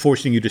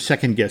 forcing you to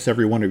second guess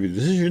every one of your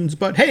decisions.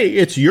 But hey,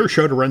 it's your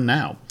show to run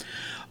now.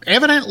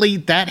 Evidently,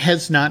 that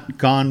has not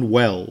gone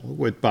well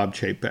with Bob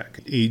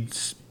Chapek.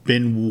 He's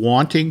been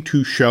wanting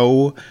to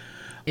show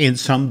in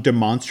some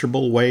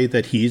demonstrable way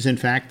that he's in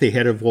fact the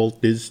head of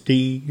Walt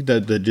Disney,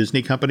 the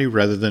Disney company,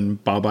 rather than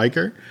Bob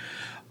Iger.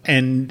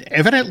 And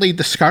evidently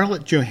the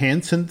Scarlett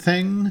Johansson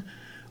thing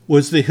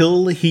was the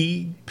hill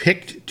he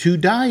picked to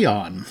die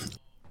on.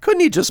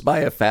 Couldn't he just buy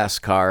a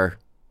fast car?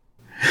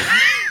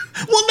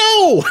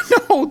 Well,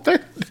 no,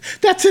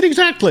 that's it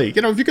exactly. If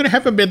you're going to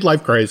have a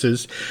midlife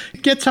crisis,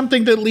 get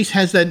something that at least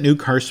has that new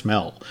car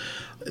smell.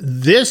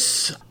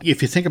 This,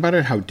 if you think about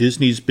it, how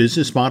Disney's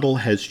business model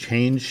has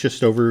changed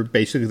just over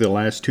basically the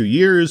last 2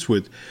 years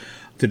with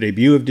the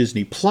debut of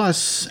Disney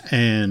Plus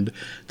and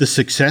the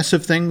success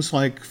of things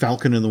like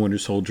Falcon and the Winter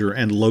Soldier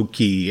and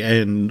Loki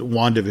and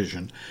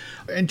WandaVision.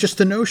 And just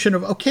the notion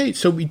of, okay,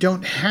 so we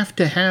don't have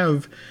to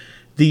have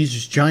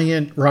these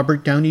giant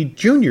Robert Downey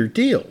Jr.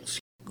 deals.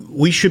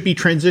 We should be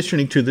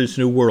transitioning to this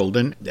new world.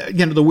 And,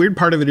 the weird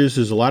part of it is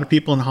there's a lot of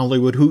people in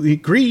Hollywood who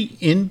agree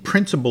in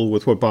principle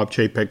with what Bob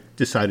Chapek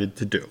decided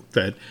to do,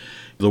 that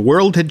the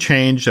world had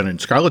changed.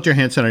 And Scarlett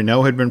Johansson, I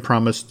know, had been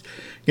promised,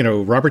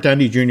 Robert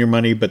Downey Jr.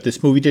 money, but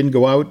this movie didn't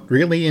go out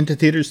really into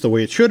theaters the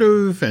way it should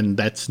have. And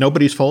that's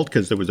nobody's fault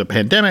because there was a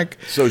pandemic.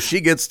 So she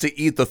gets to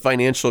eat the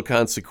financial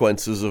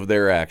consequences of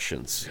their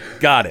actions.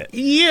 Got it.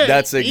 Yeah.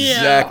 That's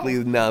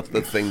exactly not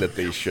the thing that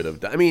they should have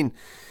done. I mean,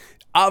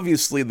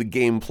 obviously, the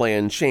game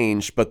plan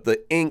changed, but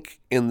the ink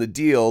in the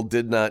deal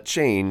did not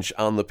change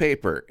on the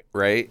paper,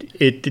 right?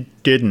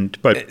 It didn't.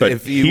 But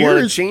if you want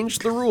to change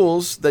the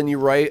rules, then you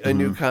write a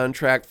new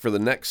contract for the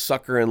next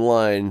sucker in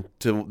line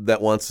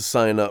that wants to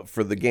sign up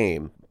for the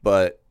game.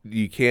 But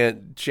you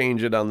can't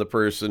change it on the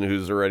person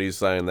who's already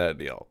signed that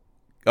deal.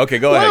 Okay,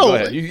 go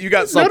ahead. You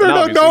got something.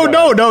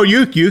 No.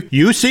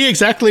 You see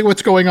exactly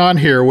what's going on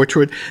here, which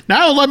would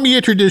now let me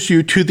introduce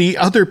you to the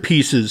other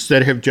pieces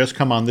that have just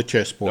come on the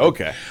chessboard.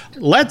 Okay.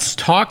 Let's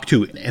talk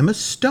to Emma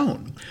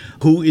Stone,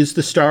 who is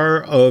the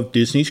star of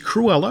Disney's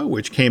Cruella,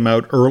 which came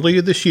out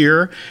earlier this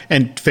year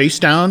and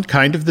faced down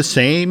kind of the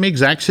same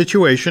exact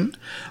situation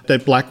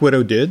that Black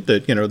Widow did,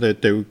 that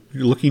they were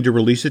looking to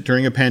release it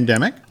during a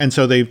pandemic. And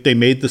so they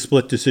made the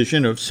split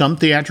decision of some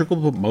theatrical,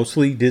 but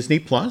mostly Disney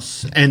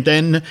Plus, and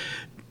then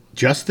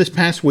Just this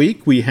past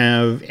week, we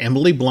have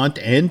Emily Blunt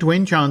and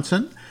Dwayne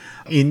Johnson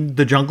in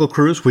The Jungle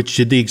Cruise, which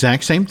did the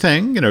exact same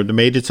thing. They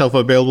made itself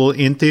available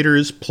in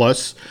theaters.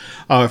 Plus,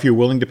 if you're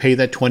willing to pay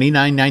that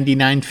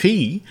 $29.99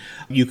 fee,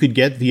 you could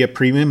get via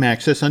premium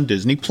access on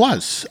Disney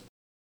Plus.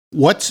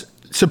 What's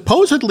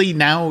supposedly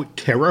now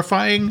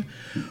terrifying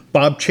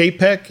Bob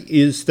Chapek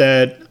is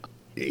that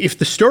if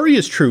the story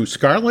is true,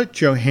 Scarlett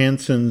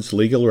Johansson's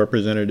legal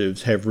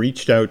representatives have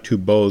reached out to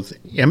both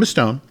Emma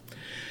Stone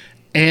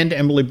and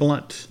Emily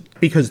Blunt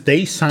because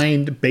they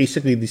signed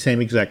basically the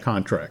same exact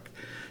contract.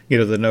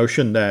 The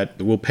notion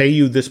that we'll pay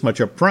you this much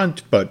up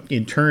front, but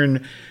in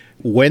turn,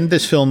 when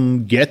this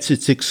film gets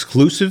its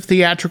exclusive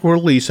theatrical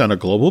release on a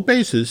global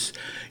basis,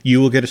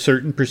 you will get a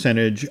certain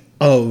percentage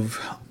of,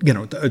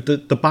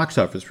 the box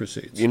office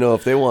receipts.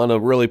 If they want to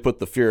really put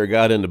the fear of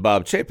God into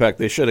Bob Chapek,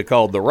 they should have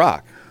called The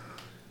Rock.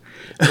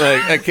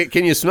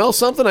 Can you smell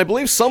something? I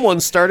believe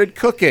someone started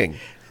cooking.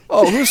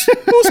 Oh, who's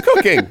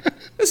cooking?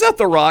 Is that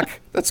The Rock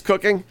that's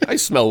cooking? I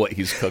smell what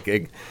he's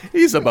cooking.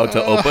 He's about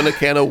to open a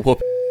can of whoop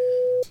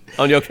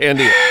on your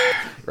candy,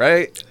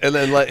 right? And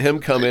then let him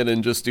come in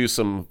and just do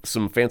some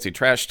fancy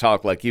trash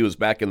talk like he was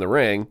back in the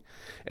ring.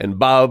 And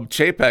Bob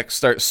Chapek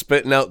starts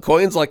spitting out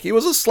coins like he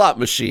was a slot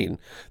machine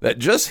that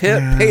just hit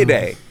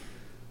payday.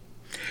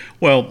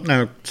 Well,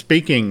 now,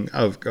 speaking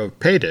of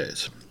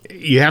paydays,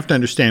 you have to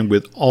understand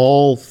with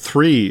all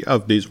three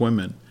of these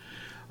women,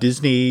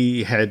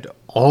 Disney had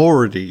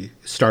already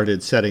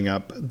started setting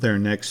up their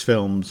next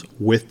films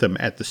with them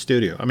at the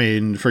studio. I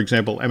mean, for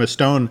example, Emma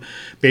Stone,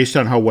 based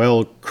on how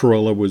well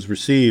Cruella was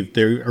received,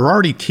 they are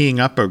already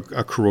teeing up a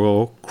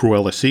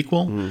Cruella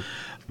sequel.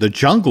 The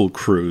Jungle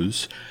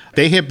Cruise.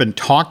 They have been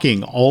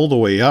talking all the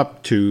way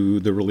up to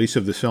the release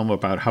of the film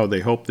about how they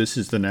hope this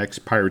is the next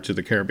Pirates of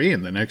the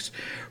Caribbean, the next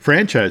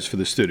franchise for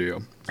the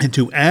studio. And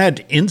to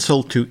add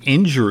insult to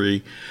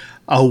injury,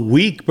 a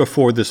week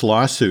before this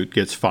lawsuit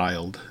gets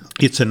filed,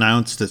 it's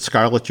announced that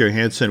Scarlett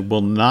Johansson will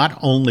not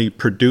only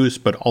produce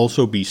but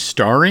also be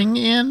starring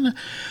in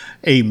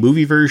a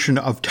movie version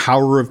of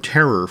Tower of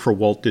Terror for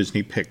Walt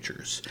Disney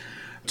Pictures.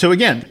 So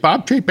again,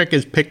 Bob Chapek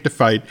has picked a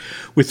fight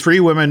with three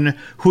women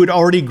who had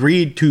already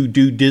agreed to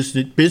do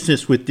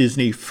business with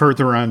Disney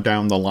further on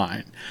down the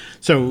line.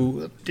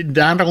 So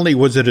not only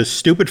was it a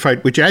stupid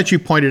fight, which as you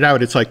pointed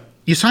out, it's like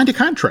you signed a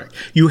contract.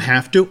 You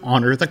have to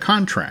honor the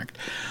contract.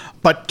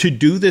 But to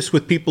do this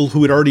with people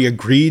who had already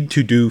agreed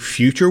to do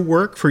future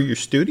work for your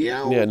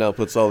studio? Yeah, now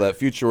puts all that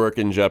future work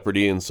in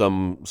jeopardy in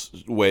some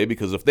way,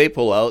 because if they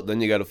pull out, then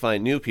you got to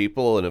find new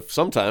people. And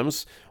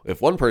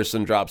if one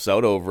person drops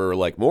out over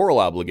like moral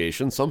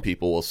obligations, some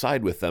people will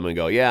side with them and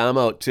go, yeah, I'm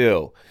out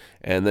too.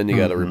 And then you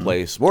got to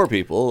replace more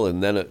people.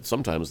 And then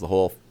sometimes the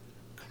whole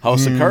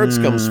house of cards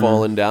comes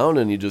falling down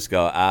and you just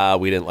go,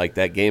 we didn't like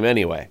that game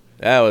anyway.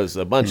 That was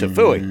a bunch of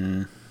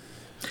phooey.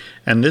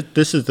 And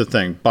this is the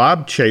thing.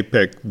 Bob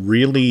Chapek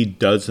really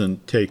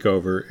doesn't take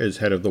over as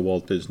head of the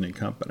Walt Disney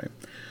Company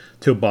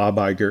till Bob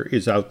Iger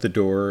is out the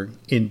door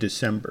in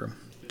December.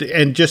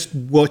 And just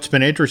what's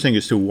been interesting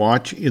is to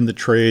watch in the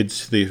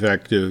trades the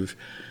effect of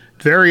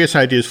various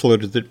ideas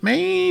floated that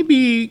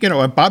maybe,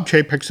 Bob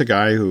Chapek's a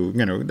guy who,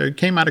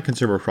 came out of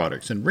consumer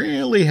products and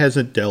really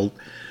hasn't dealt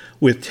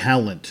with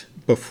talent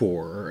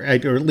before, or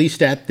at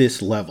least at this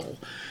level.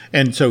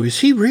 And so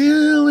is he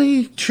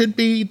really should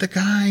be the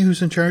guy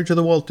who's in charge of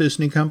the Walt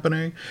Disney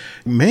Company?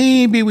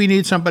 Maybe we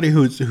need somebody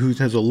who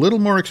has a little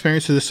more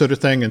experience with this sort of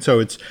thing. And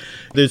so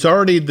there's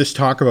already this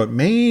talk about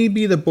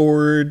maybe the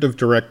board of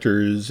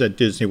directors at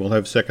Disney will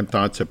have second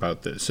thoughts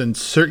about this. And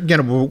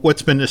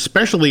what's been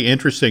especially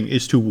interesting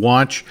is to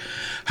watch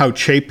how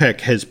Chapek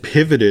has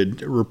pivoted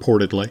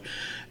reportedly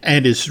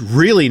and is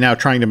really now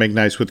trying to make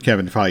nice with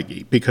Kevin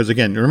Feige. Because,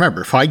 again,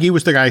 remember, Feige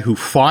was the guy who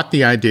fought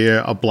the idea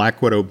of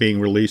Black Widow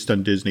being released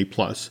on Disney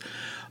Plus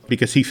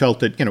because he felt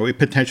that, it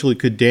potentially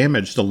could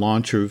damage the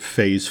launch of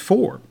Phase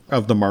 4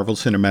 of the Marvel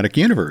Cinematic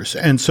Universe.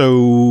 And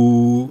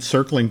so,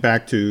 circling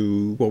back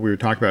to what we were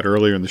talking about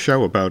earlier in the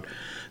show about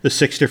the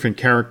 6 different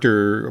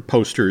character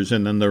posters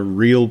and then the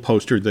real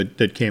poster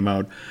that came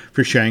out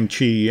for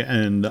Shang-Chi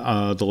and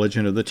The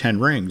Legend of the Ten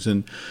Rings.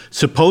 And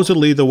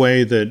supposedly the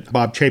way that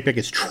Bob Chapek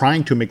is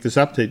trying to make this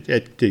up to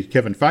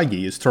Kevin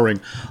Feige is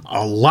throwing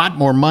a lot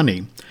more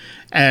money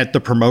at the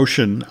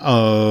promotion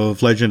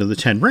of Legend of the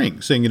Ten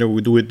Rings. And,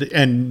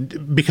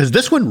 and because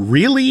this one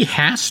really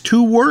has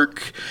to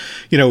work,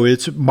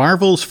 it's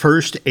Marvel's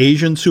first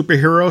Asian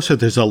superhero, so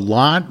there's a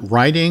lot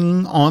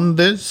riding on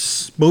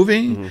this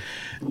movie. Mm-hmm.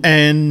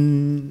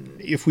 And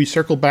if we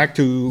circle back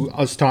to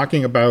us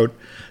talking about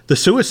the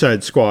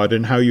Suicide Squad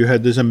and how you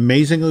had this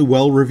amazingly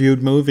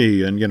well-reviewed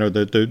movie and,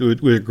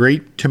 with a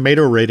great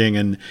tomato rating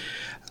and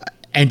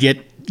yet,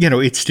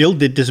 it still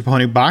did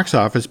disappointing box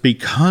office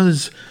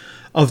because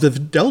of the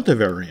Delta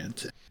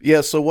variant. Yeah,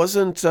 so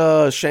wasn't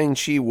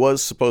Shang-Chi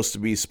was supposed to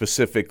be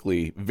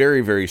specifically, very,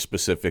 very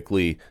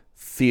specifically,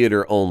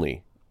 theater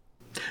only?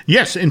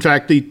 Yes, in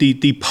fact,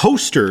 the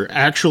poster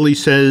actually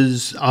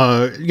says,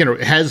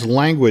 has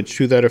language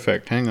to that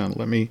effect. Hang on,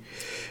 let me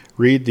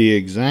read the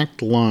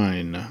exact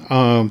line.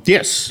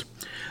 Yes,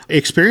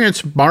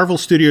 Experience Marvel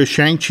Studios'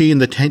 Shang-Chi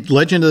and the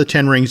Legend of the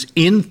Ten Rings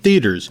in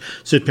theaters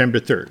September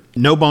 3rd.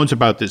 No bones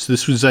about this.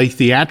 This was a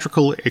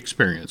theatrical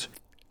experience.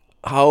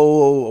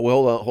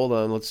 Hold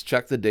on. Let's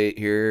check the date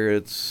here.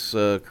 It's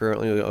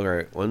currently, all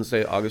right,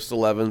 Wednesday, August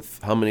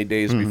 11th. How many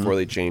days before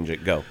they change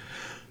it? Go.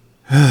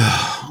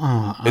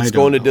 It's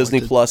going to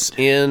Disney Plus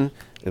in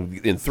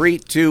 3,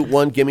 2,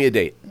 1. Give me a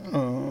date.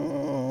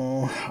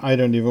 I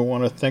don't even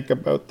want to think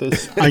about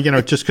this.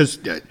 Just because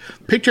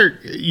picture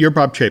you're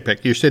Bob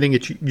Chapek. You're sitting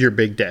at your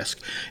big desk,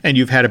 and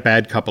you've had a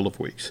bad couple of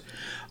weeks.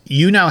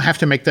 You now have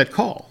to make that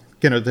call.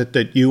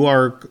 That you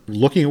are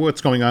looking at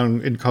what's going on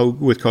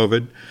with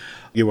COVID.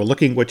 You were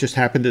looking at what just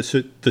happened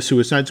to the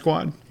Suicide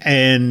Squad,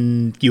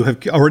 and you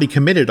have already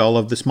committed all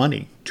of this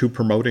money to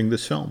promoting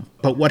this film.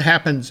 But what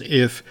happens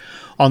if,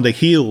 on the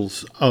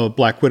heels of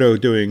Black Widow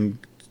doing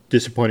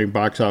disappointing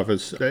box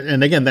office,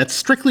 and again, that's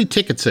strictly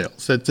ticket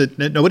sales. That's it.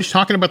 Nobody's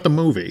talking about the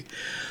movie.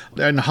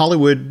 In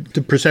Hollywood,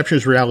 the perception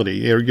is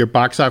reality. Your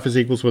box office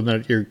equals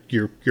whether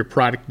your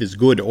product is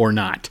good or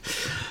not.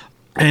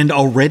 And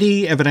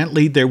already,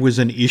 evidently, there was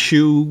an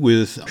issue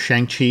with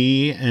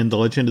Shang-Chi and the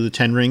Legend of the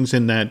Ten Rings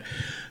in that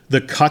the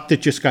cut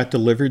that just got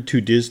delivered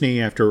to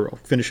Disney after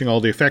finishing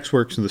all the effects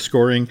works and the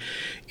scoring,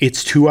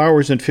 it's 2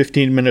 hours and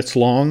 15 minutes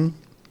long,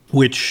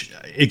 which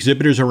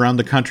exhibitors around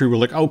the country were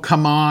like, oh,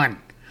 come on.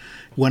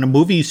 When a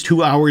movie's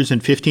 2 hours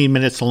and 15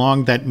 minutes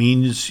long, that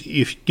means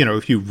if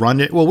you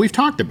run it, well, we've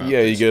talked about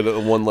this. You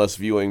get one less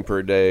viewing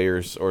per day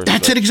or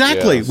that's it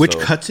exactly, which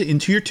cuts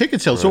into your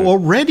ticket sales. Right. So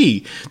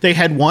already they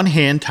had one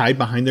hand tied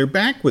behind their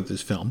back with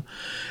this film.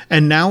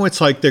 And now it's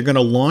like they're going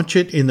to launch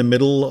it in the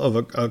middle of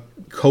a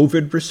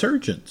COVID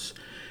resurgence.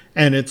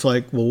 And it's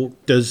like, well,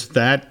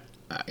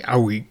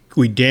 are we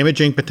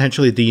damaging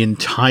potentially the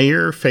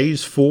entire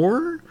phase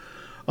 4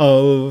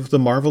 of the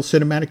Marvel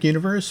Cinematic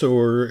Universe?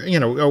 Or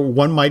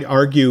one might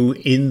argue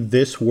in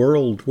this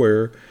world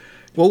where,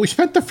 well, we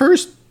spent the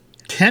first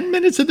 10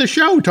 minutes of the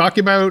show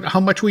talking about how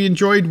much we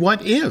enjoyed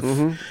What If.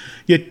 Mm-hmm.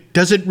 Yet,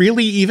 does it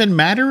really even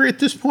matter at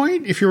this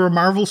point? If you're a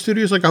Marvel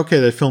Studios, like, okay,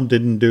 that film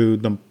didn't do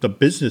the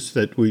business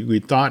that we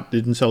thought,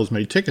 didn't sell as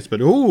many tickets,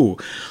 but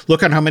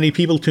look at how many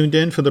people tuned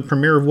in for the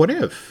premiere of What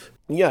If.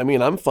 Yeah, I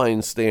mean, I'm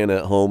fine staying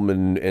at home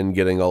and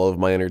getting all of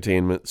my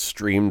entertainment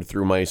streamed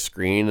through my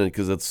screen,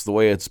 because it's the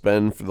way it's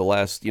been for the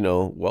last,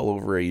 well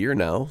over a year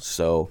now.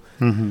 So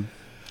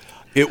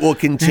it will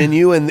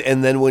continue, and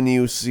then when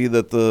you see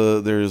that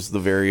there's the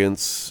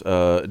variants,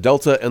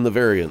 Delta and the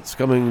variants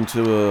coming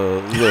to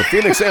the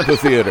Phoenix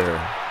Amphitheater.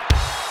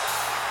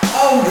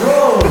 On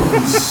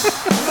drones,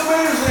 it's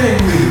amazing,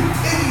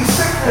 80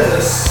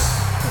 sickness.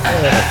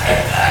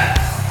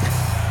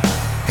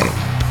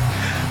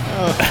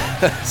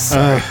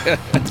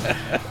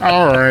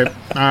 All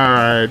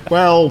right.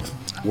 Well,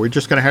 we're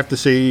just going to have to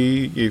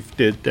see if,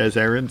 as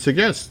Aaron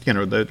suggests,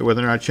 whether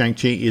or not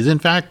Shang-Chi is in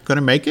fact going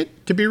to make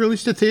it to be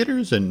released to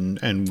theaters,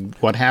 and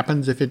what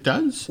happens if it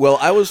does. Well,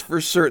 I was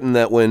for certain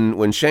that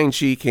when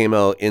Shang-Chi came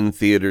out in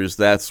theaters,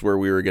 that's where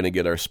we were going to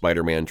get our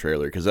Spider-Man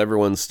trailer, because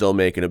everyone's still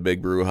making a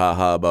big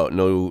brouhaha about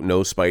no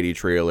Spidey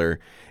trailer.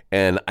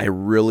 And I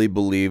really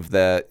believe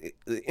that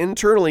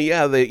internally,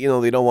 they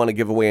don't want to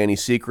give away any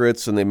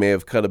secrets, and they may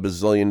have cut a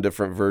bazillion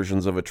different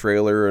versions of a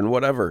trailer and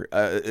whatever.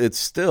 It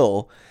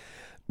still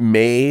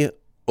may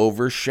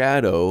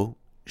overshadow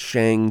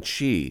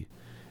Shang-Chi,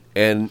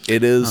 and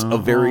it is a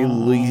very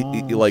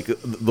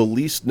the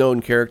least known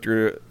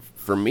character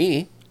for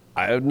me.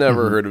 I've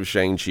never heard of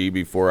Shang-Chi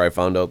before I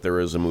found out there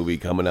was a movie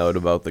coming out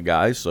about the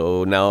guy.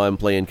 So now I'm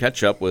playing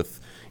catch up with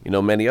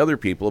many other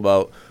people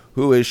about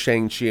who is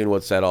Shang-Chi and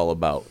what's that all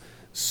about.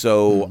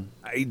 So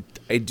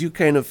I do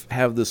kind of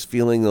have this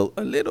feeling a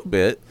little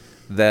bit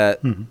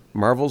that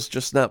Marvel's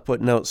just not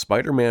putting out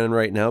Spider-Man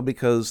right now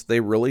because they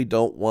really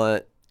don't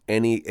want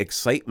any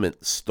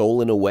excitement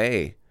stolen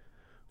away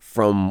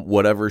from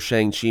whatever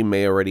Shang-Chi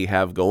may already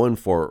have going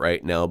for it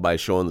right now by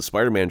showing the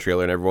Spider-Man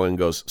trailer and everyone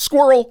goes,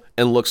 squirrel,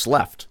 and looks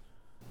left.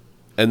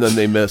 And then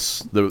they miss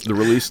the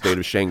release date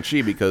of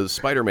Shang-Chi because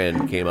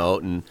Spider-Man came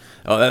out and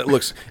that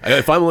looks,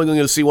 if I'm only going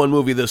to see one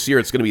movie this year,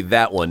 it's going to be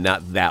that one,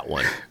 not that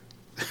one.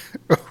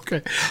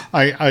 Okay.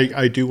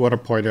 I do want to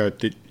point out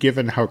that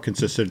given how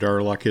consistent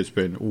our luck has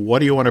been, what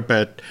do you want to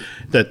bet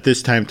that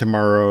this time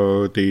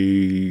tomorrow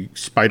the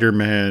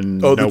Spider-Man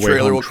the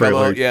trailer will come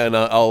out? Yeah, and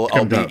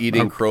I'll be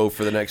eating crow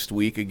for the next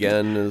week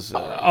again.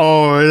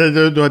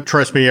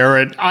 Trust me,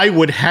 Aaron, I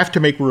would have to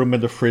make room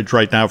in the fridge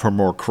right now for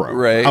more crow.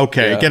 Right.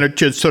 Okay. Yeah.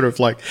 Just sort of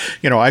like,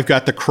 I've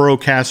got the crow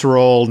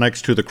casserole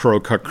next to the crow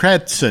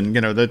croquettes and,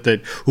 and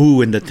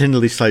the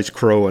thinly sliced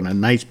crow and a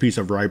nice piece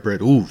of rye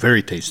bread. Ooh,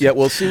 very tasty. Yeah,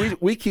 well, see,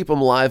 we keep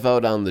them live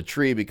out on the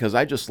tree because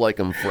I just like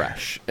them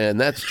fresh, and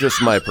that's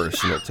just my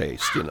personal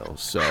taste,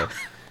 So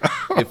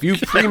if you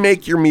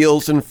pre-make your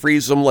meals and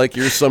freeze them like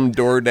you're some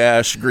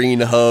DoorDash Green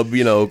Hub,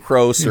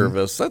 crow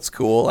service, that's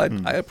cool.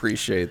 I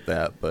appreciate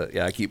that, but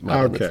yeah, I keep them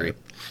out on the tree.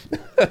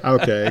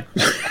 Okay.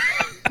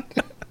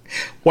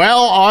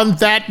 Well, on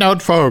that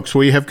note, folks,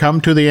 we have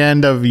come to the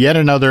end of yet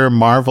another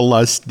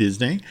Marvelous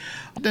Disney.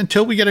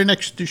 Until we get our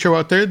next show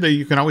out there,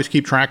 you can always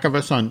keep track of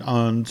us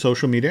on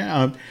social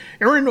media.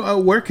 Aaron,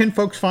 where can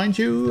folks find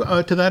you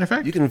to that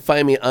effect? You can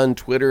find me on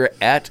Twitter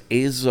at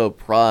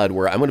AzaProd,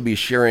 where I'm going to be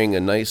sharing a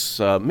nice,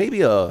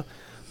 maybe a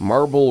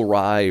marble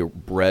rye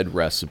bread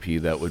recipe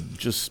that would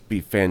just be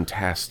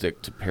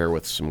fantastic to pair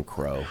with some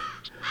crow.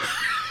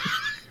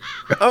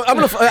 I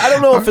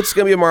don't know if it's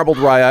going to be a marbled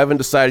rye. I haven't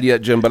decided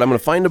yet, Jim, but I'm going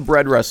to find a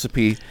bread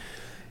recipe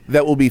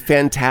that will be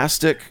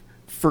fantastic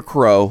for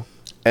crow,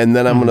 and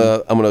then I'm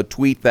gonna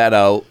tweet that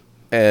out,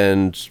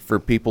 and for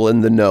people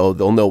in the know,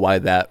 they'll know why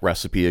that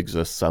recipe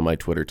exists on my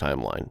Twitter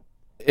timeline.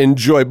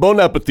 Enjoy. Bon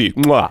appetit.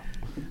 Mwah.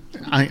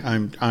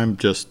 I'm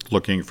just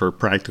looking for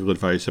practical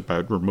advice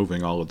about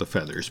removing all of the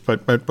feathers,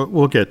 but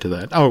we'll get to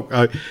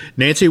that.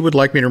 Nancy would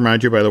like me to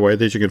remind you, by the way,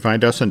 that you can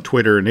find us on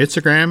Twitter and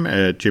Instagram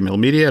at Jim Hill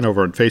Media and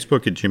over on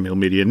Facebook at Jim Hill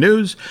Media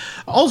News.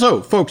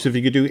 Also, folks, if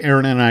you could do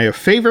Aaron and I a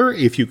favor,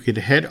 if you could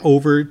head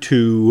over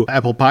to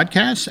Apple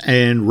Podcasts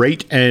and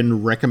rate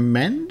and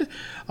recommend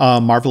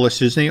Marvelous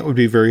Disney, it would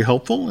be very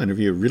helpful. And if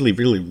you really,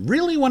 really,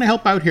 really want to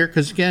help out here,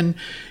 because again,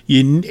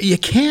 you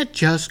can't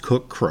just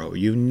cook crow.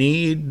 You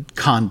need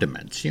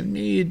condiments. You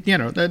need,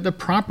 the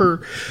proper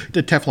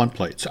Teflon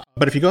plates.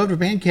 But if you go over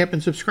to Bandcamp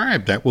and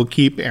subscribe, that will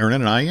keep Aaron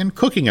and I in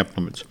cooking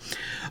implements.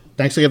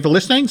 Thanks again for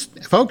listening,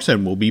 folks,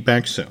 and we'll be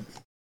back soon.